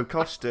Diego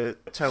Costa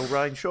tell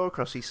Ryan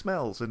Shawcross he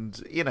smells,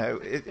 and you know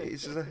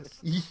it's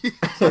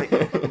like,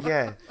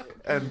 yeah,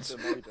 and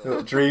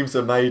what dreams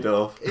are made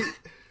of.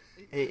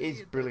 It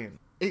is brilliant.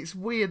 It's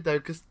weird though,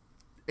 because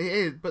it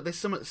is, but there's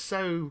something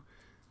so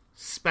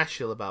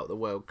special about the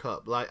World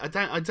Cup. Like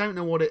I don't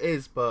know what it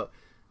is, but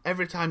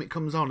every time it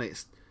comes on,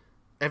 it's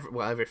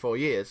every 4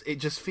 years. It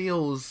just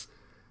feels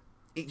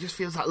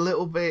that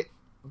little bit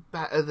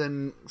better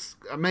than,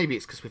 maybe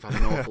it's because we've had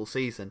an awful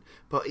season,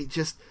 but it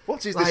just,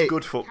 what is this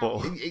good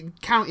football?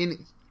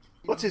 Counting,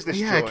 what is this?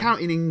 Yeah, joy?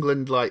 counting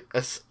England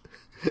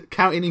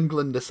counting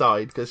England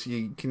aside, because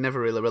you can never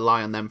really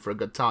rely on them for a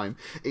good time.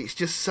 It's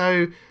just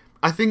so.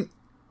 I think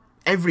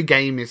every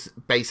game is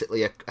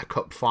basically a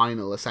cup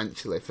final,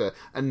 essentially,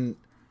 and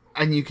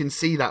you can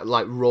see that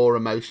like raw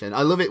emotion.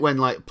 I love it when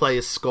like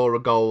players score a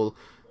goal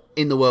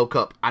in the World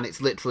Cup and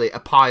it's literally a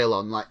pile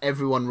on, like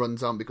everyone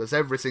runs on because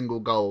every single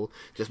goal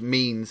just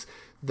means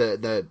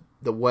the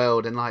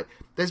world. And like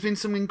there's been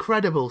some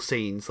incredible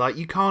scenes, like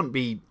you can't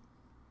be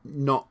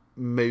not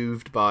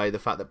moved by the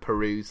fact that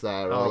Peru's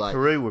there. Or like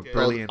Peru were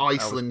brilliant.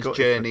 Iceland's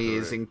journey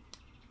is in.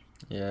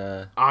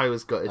 Yeah, I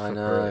was gutted for Peru.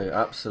 I know,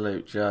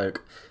 absolute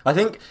joke. I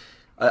think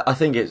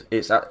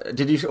it's.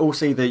 Did you all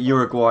see the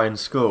Uruguayan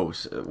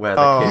schools where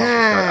the kids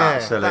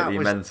just go absolutely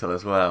mental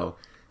as well?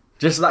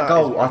 Just that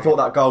goal. I thought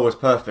that goal was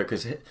perfect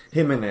because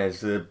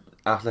Jimenez, the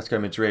Atletico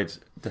Madrid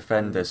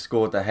defender,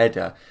 scored the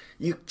header.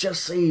 You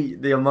just see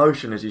the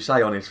emotion, as you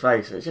say, on his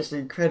face. It's just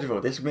incredible.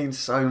 This means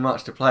so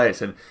much to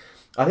players, and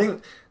I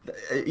think.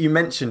 You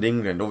mentioned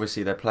England,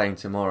 obviously they're playing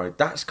tomorrow.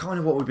 That's kind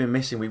of what we've been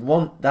missing. We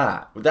want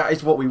that. That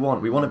is what we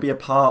want. We want to be a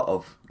part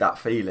of that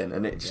feeling,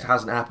 and it just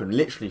hasn't happened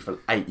literally for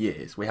 8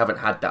 year. We haven't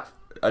had that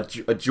a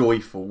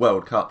joyful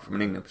World Cup from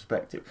an England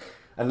perspective.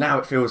 And now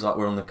it feels like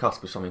we're on the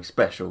cusp of something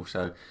special,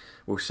 so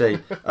we'll see.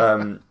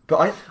 But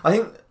I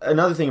think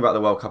another thing about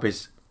the World Cup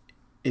is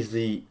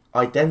the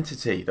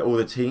identity that all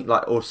the team,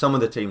 like, or some of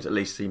the teams at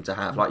least seem to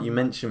have. Like you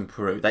mentioned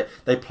Peru,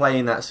 they play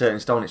in that certain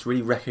style and it's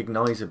really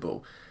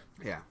recognisable.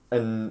 Yeah.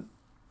 And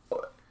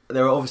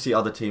there are obviously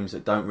other teams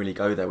that don't really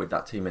go there with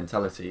that team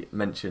mentality.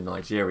 Mentioned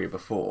Nigeria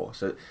before,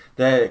 so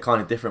they're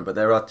kind of different. But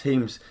there are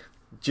teams.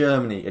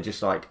 Germany are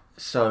just like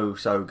so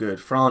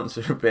good. France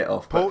are a bit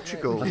off.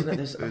 Portugal, I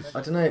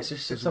don't know. It's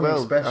just something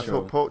special. I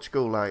thought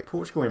Portugal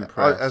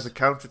impressed as a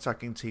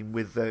counter-attacking team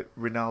with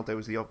Ronaldo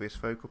as the obvious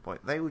focal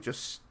point. They were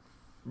just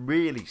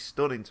really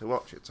stunning to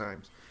watch at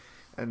times,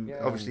 and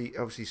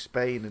obviously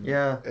Spain and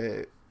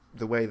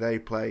the way they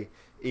play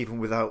even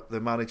without the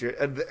manager.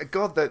 And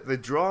God, the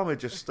drama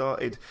just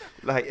started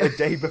like a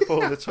day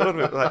before the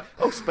tournament. Like,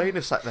 Spain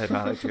have sacked their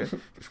manager.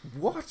 Just,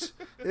 what?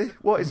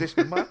 What is this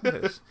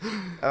madness?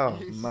 Oh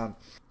man,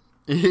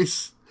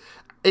 it's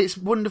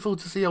wonderful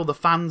to see all the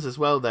fans as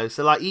well, though.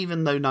 So like,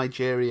 even though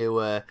Nigeria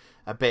were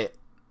a bit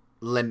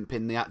limp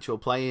in the actual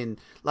playing,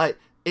 like,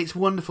 it's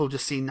wonderful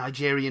just seeing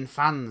Nigerian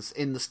fans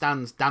in the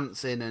stands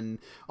dancing and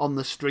on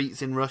the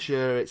streets in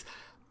Russia.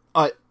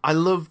 I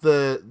love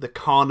the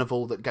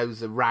carnival that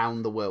goes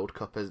around the World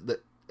Cup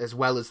as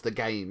well as the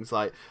games.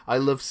 Like, I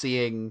love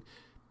seeing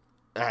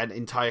an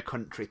entire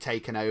country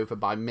taken over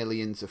by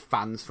millions of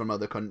fans from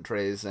other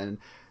countries, and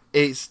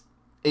it's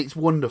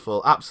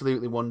wonderful,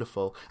 absolutely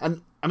wonderful.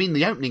 And I mean,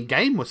 the opening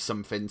game was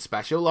something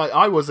special. Like,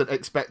 I wasn't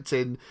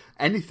expecting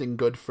anything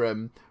good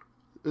from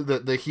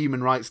the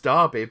human rights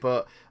derby,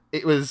 but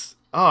it was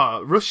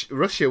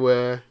Russia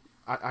were.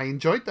 I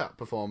enjoyed that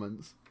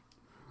performance.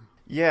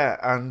 Yeah,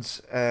 and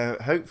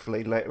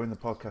hopefully later in the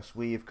podcast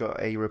we've got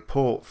a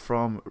report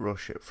from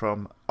Russia,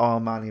 from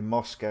our man in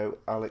Moscow,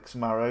 Alex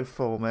Marrow,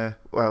 former,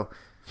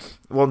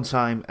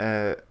 one-time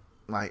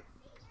like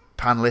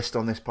panelist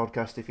on this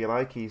podcast, if you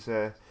like.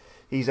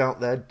 He's out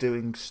there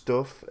doing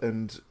stuff,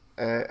 and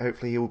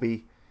hopefully he'll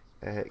be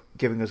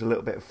giving us a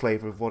little bit of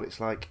flavour of what it's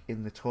like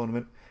in the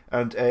tournament.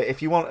 And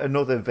if you want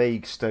another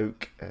vague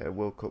Stoke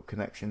World Cup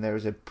connection, there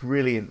is a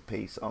brilliant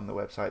piece on the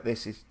website.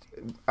 This is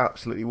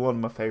absolutely one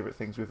of my favourite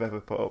things we've ever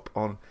put up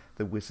on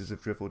the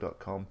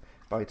wizardsofdrivel.com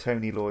by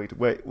Tony Lloyd,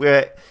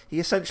 where he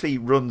essentially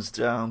runs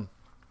down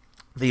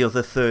the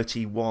other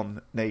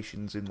 31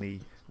 nations in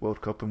the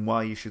World Cup and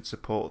why you should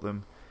support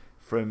them,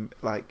 from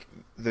like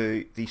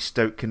the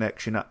Stoke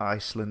connection at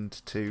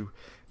Iceland to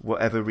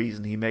whatever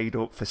reason he made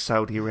up for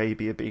Saudi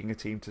Arabia being a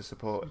team to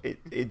support.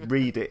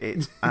 Read it,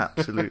 it's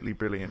absolutely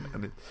brilliant,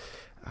 and it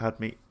had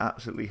me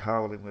absolutely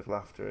howling with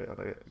laughter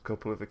on a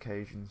couple of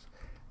occasions.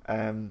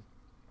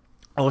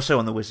 Also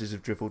on the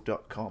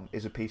wizardsofdrivel.com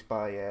is a piece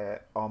by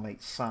our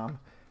mate Sam,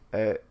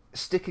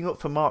 sticking up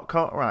for Mark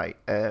Cartwright,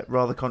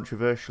 rather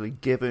controversially,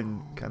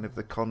 given kind of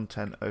the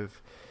content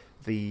of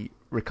the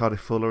Ricardo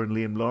Fuller and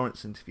Liam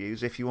Lawrence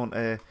interviews. If you want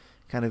a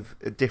kind of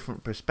a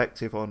different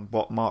perspective on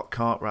what Mark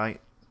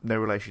Cartwright, no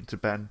relation to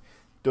Ben,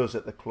 does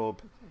at the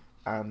club,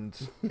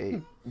 and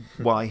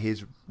why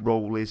his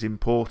role is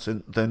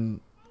important,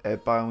 then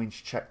by all means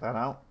check that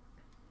out.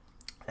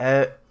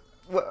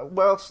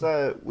 Whilst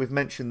we've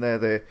mentioned there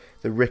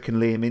the Rick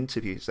and Liam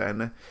interviews,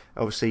 then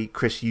obviously,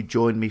 Chris, you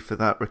joined me for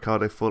that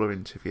Ricardo Fuller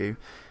interview.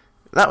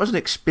 That was an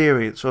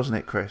experience, wasn't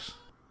it, Chris?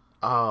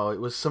 Oh, it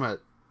was something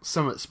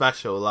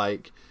special.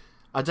 Like,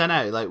 I don't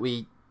know, like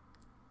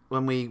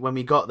when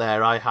we got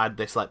there, I had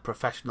this like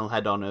professional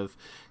head on of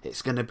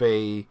it's going to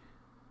be,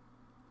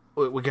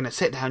 we're going to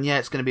sit down,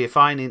 it's going to be a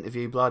fine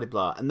interview, blah blah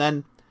blah. And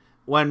then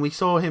when we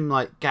saw him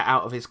like get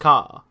out of his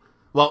car,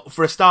 well,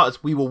 for a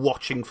starters, we were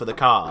watching for the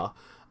car,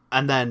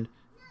 and then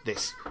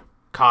this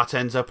car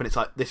turns up and it's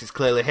like, this is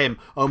clearly him.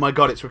 Oh my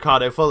god, it's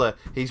Ricardo Fuller.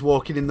 He's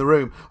walking in the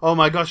room. Oh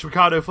my gosh,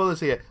 Ricardo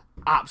Fuller's here.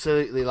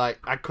 Absolutely, like,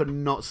 I could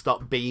not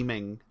stop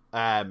beaming.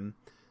 It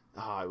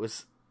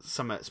was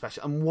something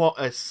special, and what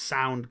a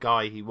sound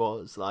guy he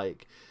was.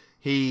 Like,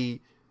 he,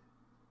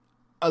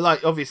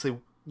 like, obviously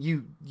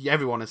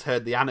everyone has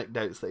heard the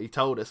anecdotes that he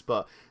told us,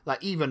 but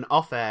like, even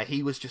off air,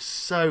 he was just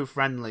so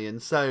friendly and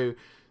so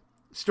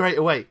straight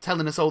away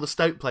telling us all the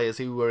Stoke players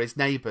who were his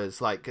neighbours,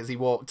 like, as he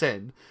walked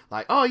in,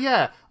 like, oh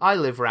yeah, I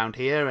live around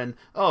here, and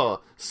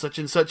oh, such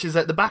and such is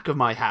at the back of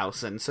my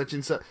house, and such.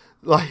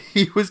 Like,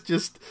 he was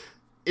just,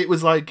 it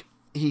was like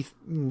he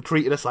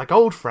treated us like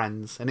old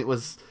friends, and it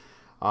was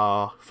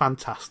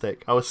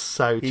fantastic. I was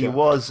so chuffed. He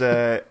was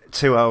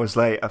 2 hours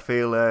late. I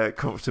feel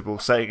comfortable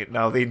saying it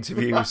now. The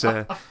interviews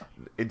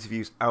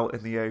out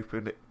in the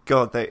open.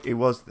 God, there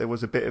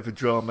was a bit of a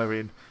drama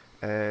in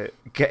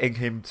getting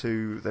him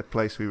to the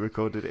place we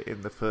recorded it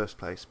in the first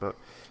place. But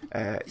well,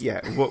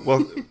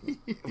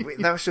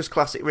 that was just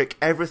classic Rick.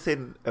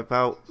 Everything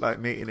about like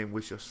meeting him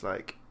was just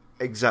like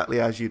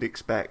exactly as you'd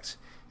expect.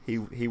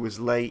 He was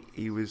late.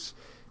 He was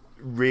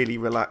really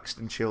relaxed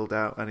and chilled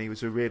out, and he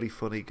was a really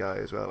funny guy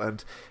as well.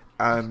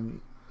 And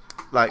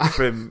like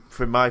from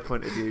my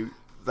point of view,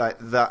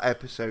 that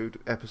episode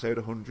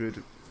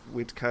 100,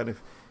 we'd kind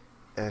of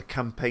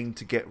campaigned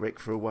to get Rick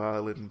for a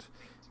while, and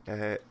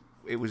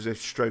it was a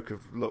stroke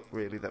of luck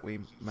really that we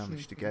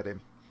managed to get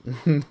him.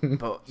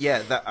 But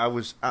yeah, that I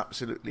was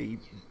absolutely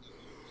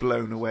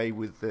blown away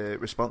with the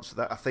response to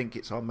that. I think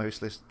it's our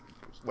most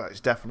it's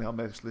definitely our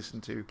most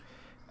listened to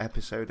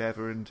episode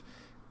ever, and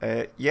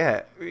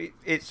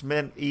it's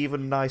meant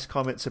even nice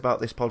comments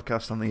about this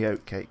podcast on the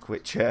oatcake,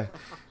 which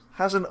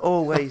hasn't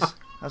always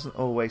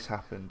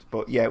happened.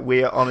 But yeah,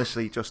 we are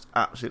honestly just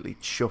absolutely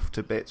chuffed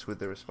to bits with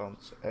the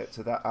response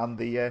to that, and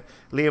the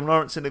Liam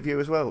Lawrence interview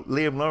as well.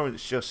 Liam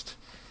Lawrence just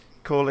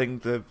calling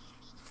the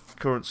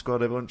current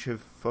squad a bunch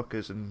of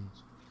fuckers, and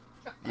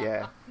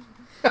yeah,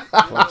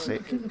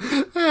 classic.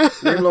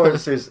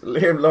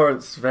 Liam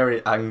Lawrence,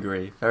 very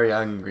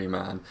angry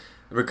man.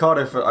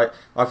 Ricardo,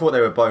 I thought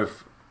they were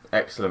both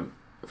excellent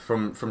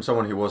from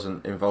someone who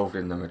wasn't involved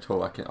in them at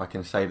all, I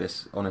can say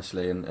this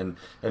honestly, and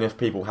if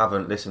people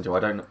haven't listened to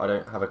it, I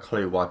don't have a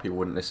clue why people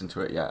wouldn't listen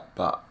to it yet,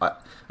 but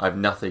I have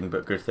nothing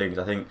but good things.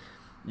 I think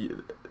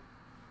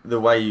the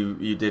way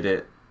you did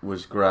it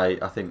was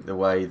great. I think the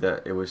way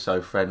that it was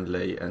so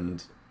friendly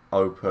and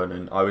open,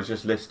 and I was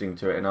just listening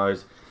to it, and I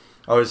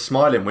was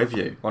smiling with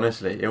you,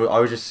 honestly. I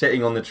was just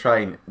sitting on the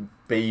train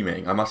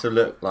beaming. I must have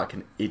looked like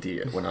an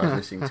idiot when I was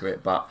listening to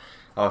it, but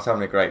I was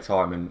having a great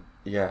time. And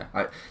yeah,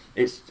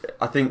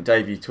 I think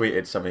Dave, you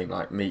tweeted something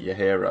like "Meet your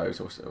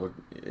heroes," or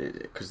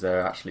because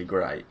they're actually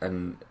great,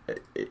 and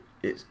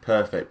it's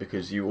perfect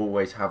because you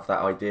always have that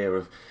idea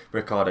of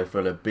Ricardo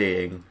Fuller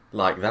being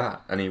like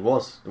that, and he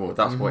was. Well,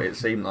 that's what it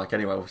seemed like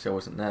anyway. Obviously, I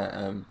wasn't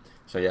there.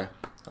 So yeah,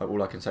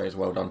 all I can say is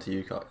well done to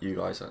you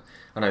guys.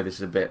 I know this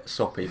is a bit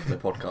soppy for the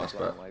podcast,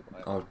 but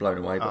I was blown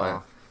away by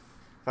it.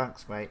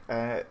 Thanks, mate.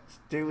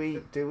 Do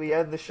we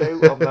end the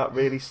show on that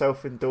really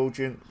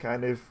self-indulgent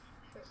kind of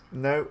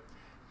note?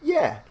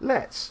 Yeah,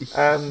 let's.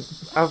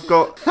 I've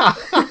got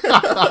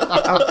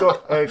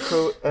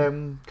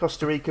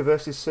Costa Rica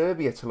versus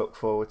Serbia to look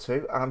forward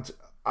to, and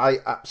I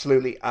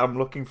absolutely am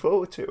looking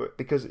forward to it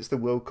because it's the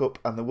World Cup,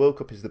 and the World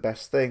Cup is the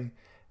best thing.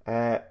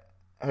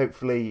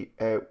 Hopefully,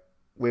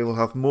 we will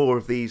have more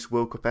of these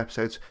World Cup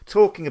episodes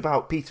talking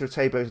about Peter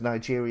Otebo's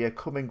Nigeria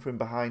coming from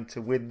behind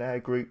to win their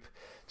group,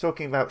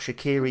 talking about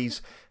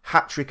Shaqiri's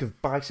hat-trick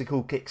of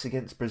bicycle kicks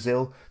against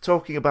Brazil,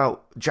 talking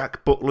about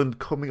Jack Butland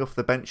coming off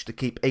the bench to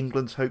keep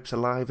England's hopes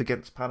alive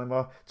against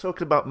Panama,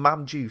 talking about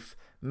Mamdiouf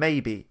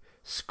maybe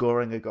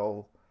scoring a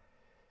goal.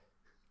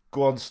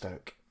 Go on,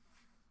 Stoke.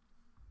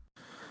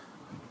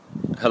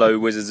 Hello,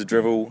 Wizards of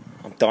Drivel.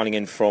 I'm dialing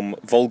in from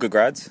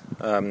Volgograd.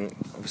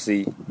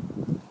 Obviously,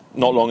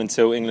 not long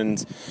until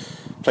England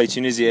play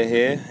Tunisia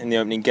here in the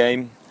opening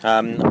game.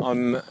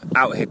 I'm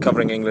out here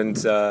covering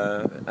England,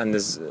 and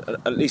there's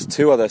at least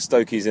two other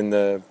Stokies in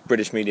the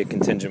British media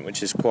contingent,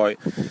 which is quite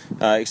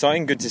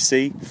exciting, good to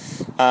see.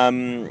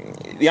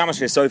 The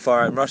atmosphere so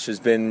far in Russia has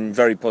been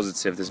very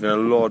positive. There's been a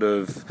lot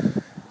of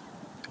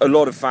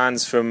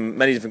fans from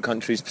many different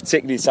countries,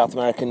 particularly South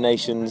American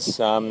nations.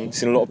 Seen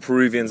a lot of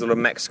Peruvians, a lot of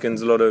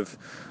Mexicans, a lot of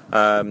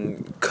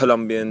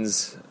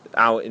Colombians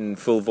out in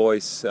full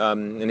voice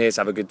and here to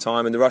have a good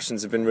time, and the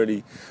Russians have been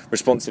really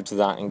responsive to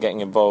that and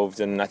getting involved,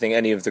 and I think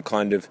any of the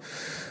kind of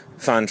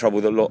fan trouble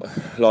that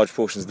large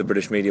portions of the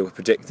British media were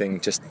predicting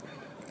just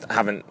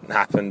haven't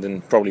happened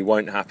and probably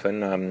won't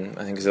happen.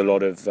 I think there's a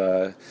lot of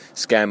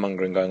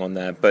scaremongering going on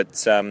there, but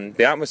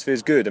the atmosphere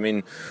is good. I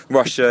mean,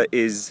 Russia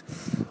is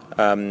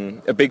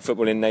a big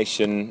footballing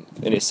nation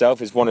in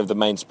itself. It's one of the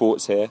main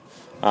sports here,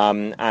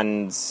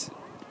 and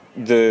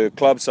the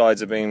club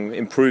sides have been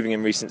improving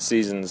in recent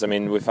seasons. I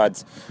mean, we've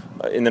had,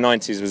 in the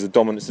 90s was the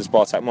dominance of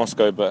Spartak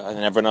Moscow, but I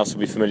think everyone else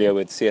will be familiar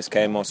with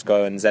CSKA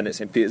Moscow and Zenit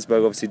St.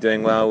 Petersburg obviously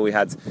doing well. We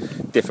had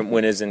different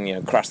winners in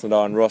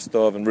Krasnodar and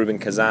Rostov and Rubin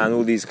Kazan,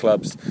 all these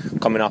clubs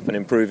coming up and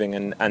improving,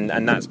 and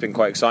that's been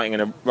quite exciting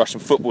in a Russian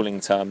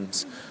footballing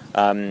terms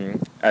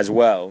as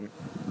well.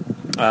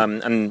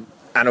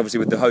 And obviously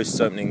with the hosts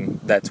opening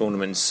their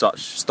tournament in such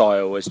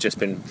style, it's just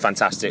been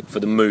fantastic for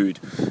the mood.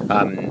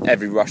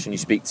 Every Russian you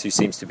speak to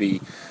seems to be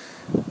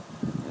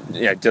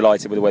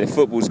delighted with the way the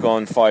football's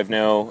gone.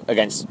 5-0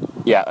 against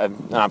an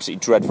absolutely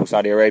dreadful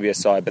Saudi Arabia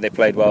side, but they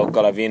played well.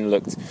 Golovin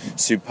looked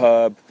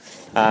superb.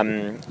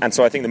 And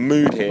so I think the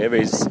mood here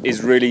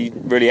is really,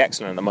 really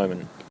excellent at the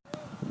moment.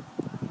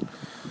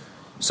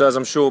 So as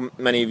I'm sure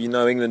many of you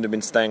know, England have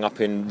been staying up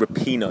in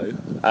Rapino,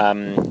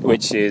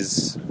 which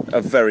is a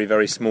very,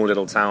 very small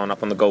little town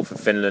up on the Gulf of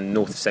Finland,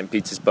 north of St.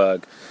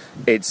 Petersburg.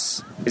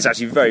 It's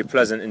actually very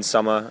pleasant in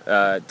summer.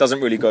 It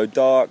doesn't really go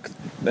dark,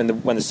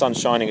 and when the sun's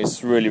shining,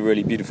 it's a really,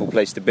 really beautiful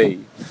place to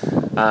be.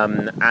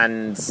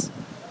 And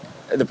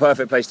the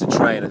perfect place to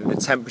train. I think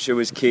the temperature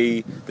was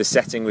key, the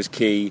setting was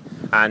key,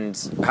 and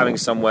having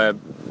somewhere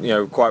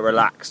quite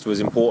relaxed was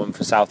important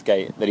for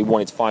Southgate, that he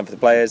wanted to find for the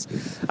players.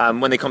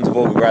 When they come to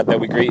Volgograd, they'll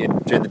be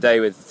greeted during the day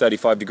with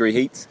 35-degree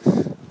heat.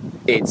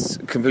 It's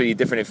completely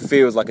different. It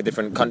feels like a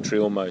different country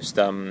almost.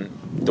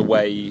 The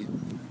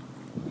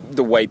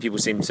way people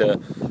seem to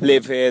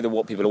live here,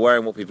 what people are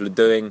wearing, what people are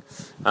doing,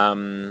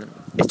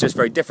 it's just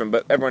very different.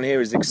 But everyone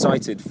here is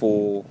excited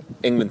for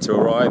England to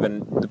arrive,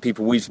 and the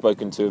people we've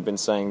spoken to have been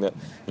saying that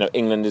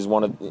England is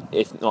one of,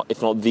 if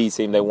not the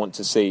team they want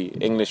to see.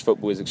 English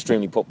football is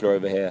extremely popular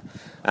over here,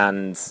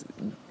 and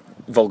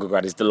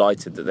Volgograd is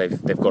delighted that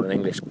they've got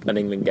an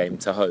England game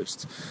to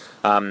host.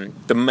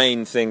 The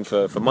main thing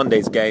for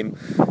Monday's game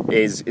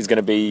is going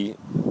to be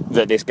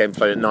that this game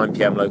played at 9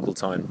 p.m. local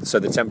time, so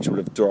the temperature will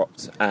have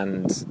dropped,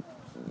 and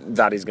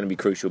that is going to be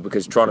crucial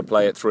because trying to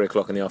play at 3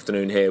 o'clock in the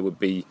afternoon here would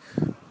be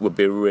a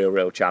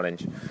real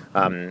challenge.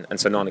 And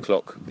so 9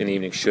 o'clock in the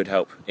evening should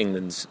help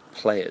England's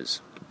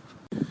players.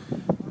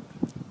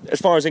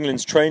 As far as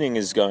England's training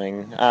is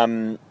going,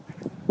 I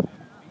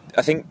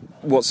think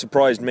what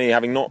surprised me,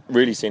 having not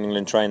really seen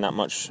England train that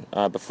much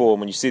before,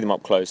 when you see them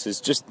up close, is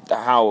just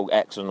how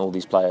excellent all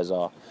these players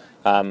are.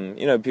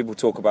 People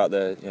talk about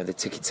the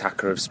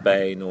tiki-taka of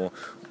Spain or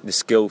the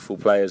skillful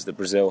players that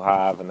Brazil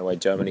have and the way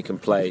Germany can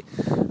play.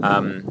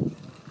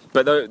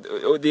 But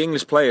the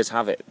English players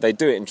have it. They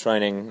do it in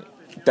training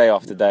day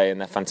after day, and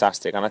they're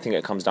fantastic. And I think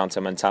it comes down to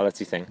a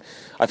mentality thing.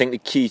 I think the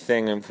key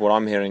thing, and what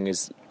I'm hearing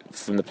is,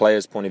 from the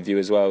players' point of view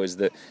as well, is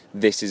that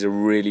this is a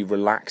really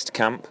relaxed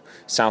camp.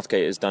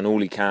 Southgate has done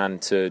all he can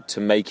to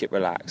make it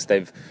relaxed.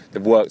 They've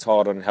worked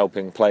hard on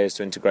helping players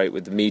to integrate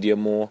with the media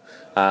more,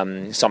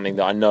 something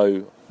that I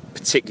know,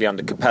 particularly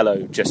under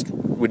Capello, just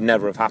would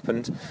never have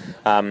happened.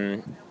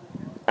 And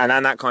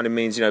that kind of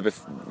means,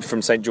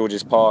 from St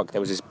George's Park,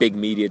 there was this big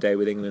media day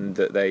with England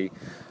that they,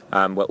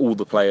 where all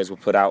the players were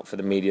put out for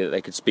the media that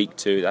they could speak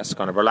to. That's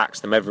kind of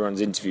relaxed them. Everyone's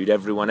interviewed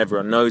everyone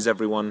knows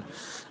everyone.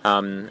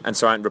 And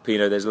so at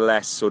Rapinoe, there's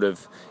less sort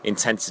of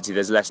intensity,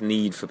 there's less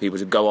need for people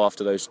to go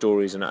after those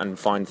stories and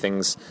find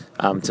things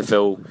to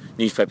fill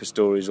newspaper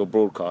stories or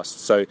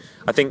broadcasts. So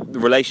I think the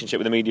relationship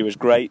with the media is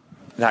great.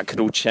 That could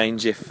all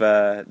change if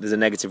there's a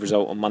negative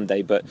result on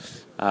Monday, but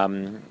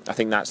I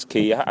think that's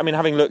key. I mean,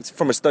 having looked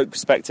from a Stoke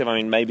perspective, I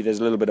mean, maybe there's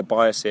a little bit of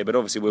bias here, but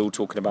obviously we're all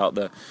talking about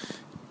the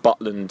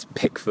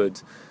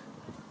Butland-Pickford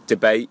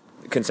debate.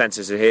 The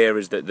consensus here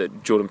is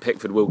that Jordan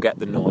Pickford will get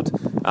the nod,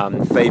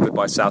 favoured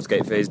by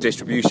Southgate for his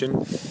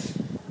distribution.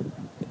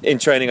 In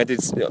training, I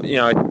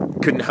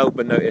couldn't help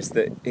but notice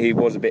that he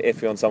was a bit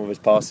iffy on some of his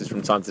passes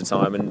from time to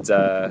time, and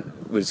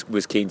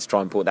was keen to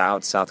try and put that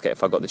out to Southgate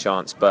if I got the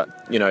chance. But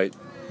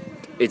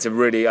it's a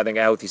really, I think,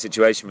 a healthy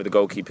situation for the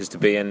goalkeepers to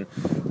be in.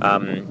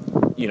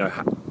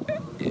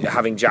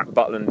 Having Jack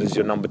Butland as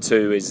your number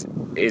 2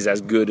 is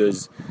as good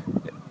as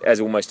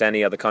almost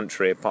any other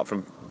country, apart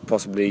from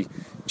possibly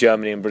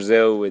Germany and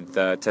Brazil with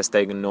Ter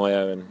Stegen,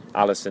 Neuer and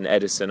Alisson,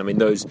 Edison. I mean,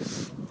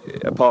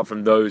 apart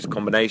from those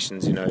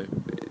combinations,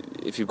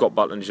 if you've got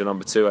Butland as your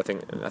number 2, I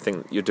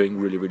think you're doing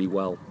really, really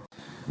well.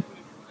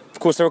 Of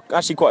course, there are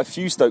actually quite a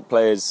few Stoke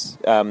players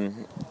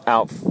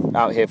out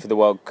here for the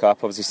World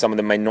Cup. Obviously, some of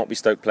them may not be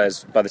Stoke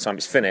players by the time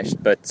it's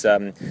finished, but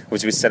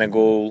obviously with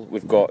Senegal,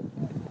 we've got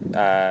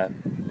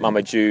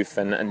Mamadou Diouf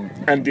and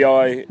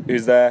Ndiaye,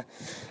 who's there.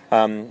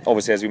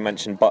 Obviously, as we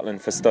mentioned,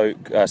 Butland for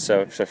Stoke,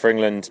 so for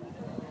England.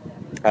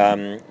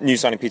 New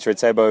signing Peter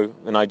Etebo,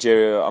 the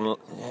Nigeria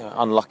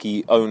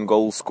unlucky own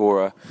goal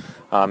scorer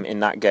in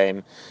that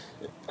game.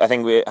 I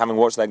think having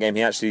watched that game,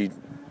 he actually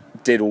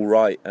did all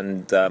right,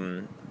 and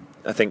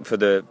I think for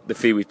the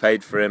fee we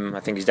paid for him, I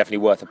think he's definitely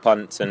worth a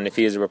punt. And if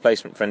he is a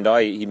replacement for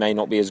Ndiaye, he may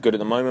not be as good at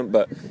the moment,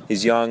 but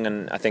he's young,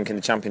 and I think in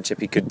the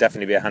Championship he could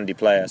definitely be a handy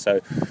player.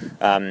 So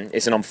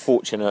it's an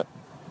unfortunate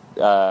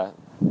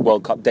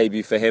World Cup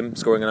debut for him,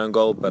 scoring an own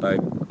goal, but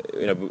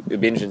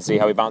it'd be interesting to see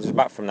how he bounces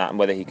back from that and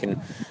whether he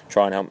can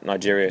try and help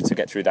Nigeria to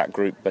get through that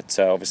group. But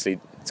obviously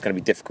it's going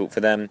to be difficult for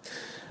them.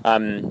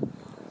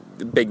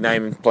 The big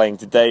name playing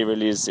today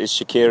really is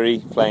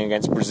Shaqiri, playing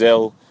against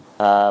Brazil.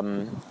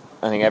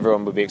 I think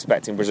everyone would be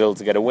expecting Brazil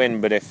to get a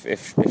win, but if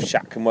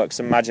Shaq can work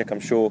some magic,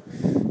 I'm sure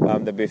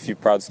there'll be a few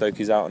proud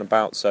Stokies out and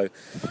about. So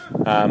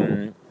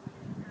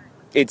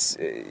it's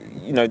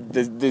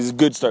there's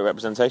good Stoke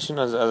representation,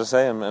 as I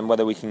say, and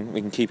whether we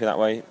can keep it that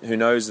way, who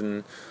knows?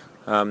 And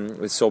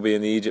with Sobby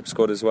in the Egypt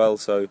squad as well.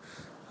 So,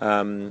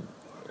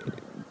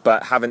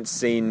 but haven't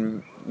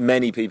seen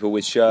many people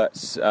with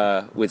shirts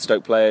with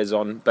Stoke players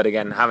on. But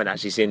again, haven't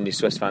actually seen any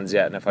Swiss fans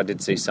yet. And if I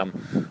did see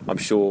some, I'm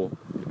sure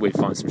we'd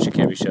find some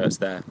Shaqiri shirts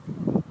there.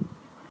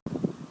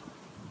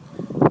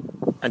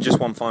 And just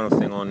one final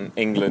thing on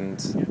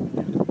England.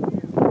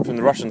 From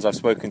the Russians I've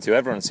spoken to,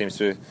 everyone seems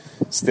to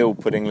still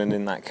put England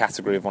in that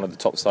category of one of the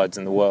top sides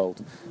in the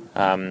world.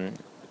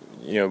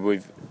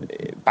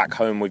 Back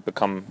home we've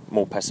become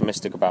more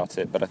pessimistic about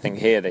it, but I think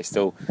here they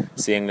still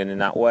see England in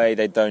that way.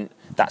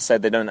 That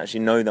said, they don't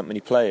actually know that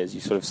many players.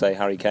 You sort of say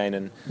Harry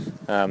Kane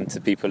and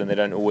to people, and they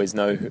don't always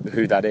know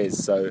who that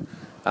is. So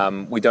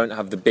we don't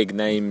have the big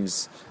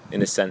names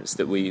in a sense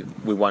that we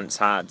once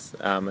had,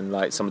 and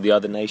like some of the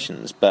other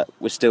nations, but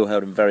we're still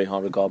held in very high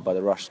regard by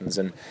the Russians,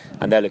 and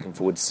they're looking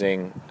forward to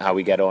seeing how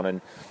we get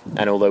on.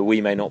 And although we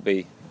may not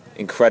be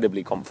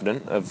incredibly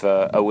confident of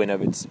a win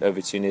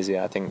over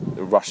Tunisia, I think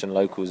the Russian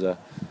locals are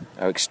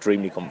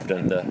extremely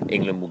confident that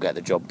England will get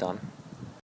the job done.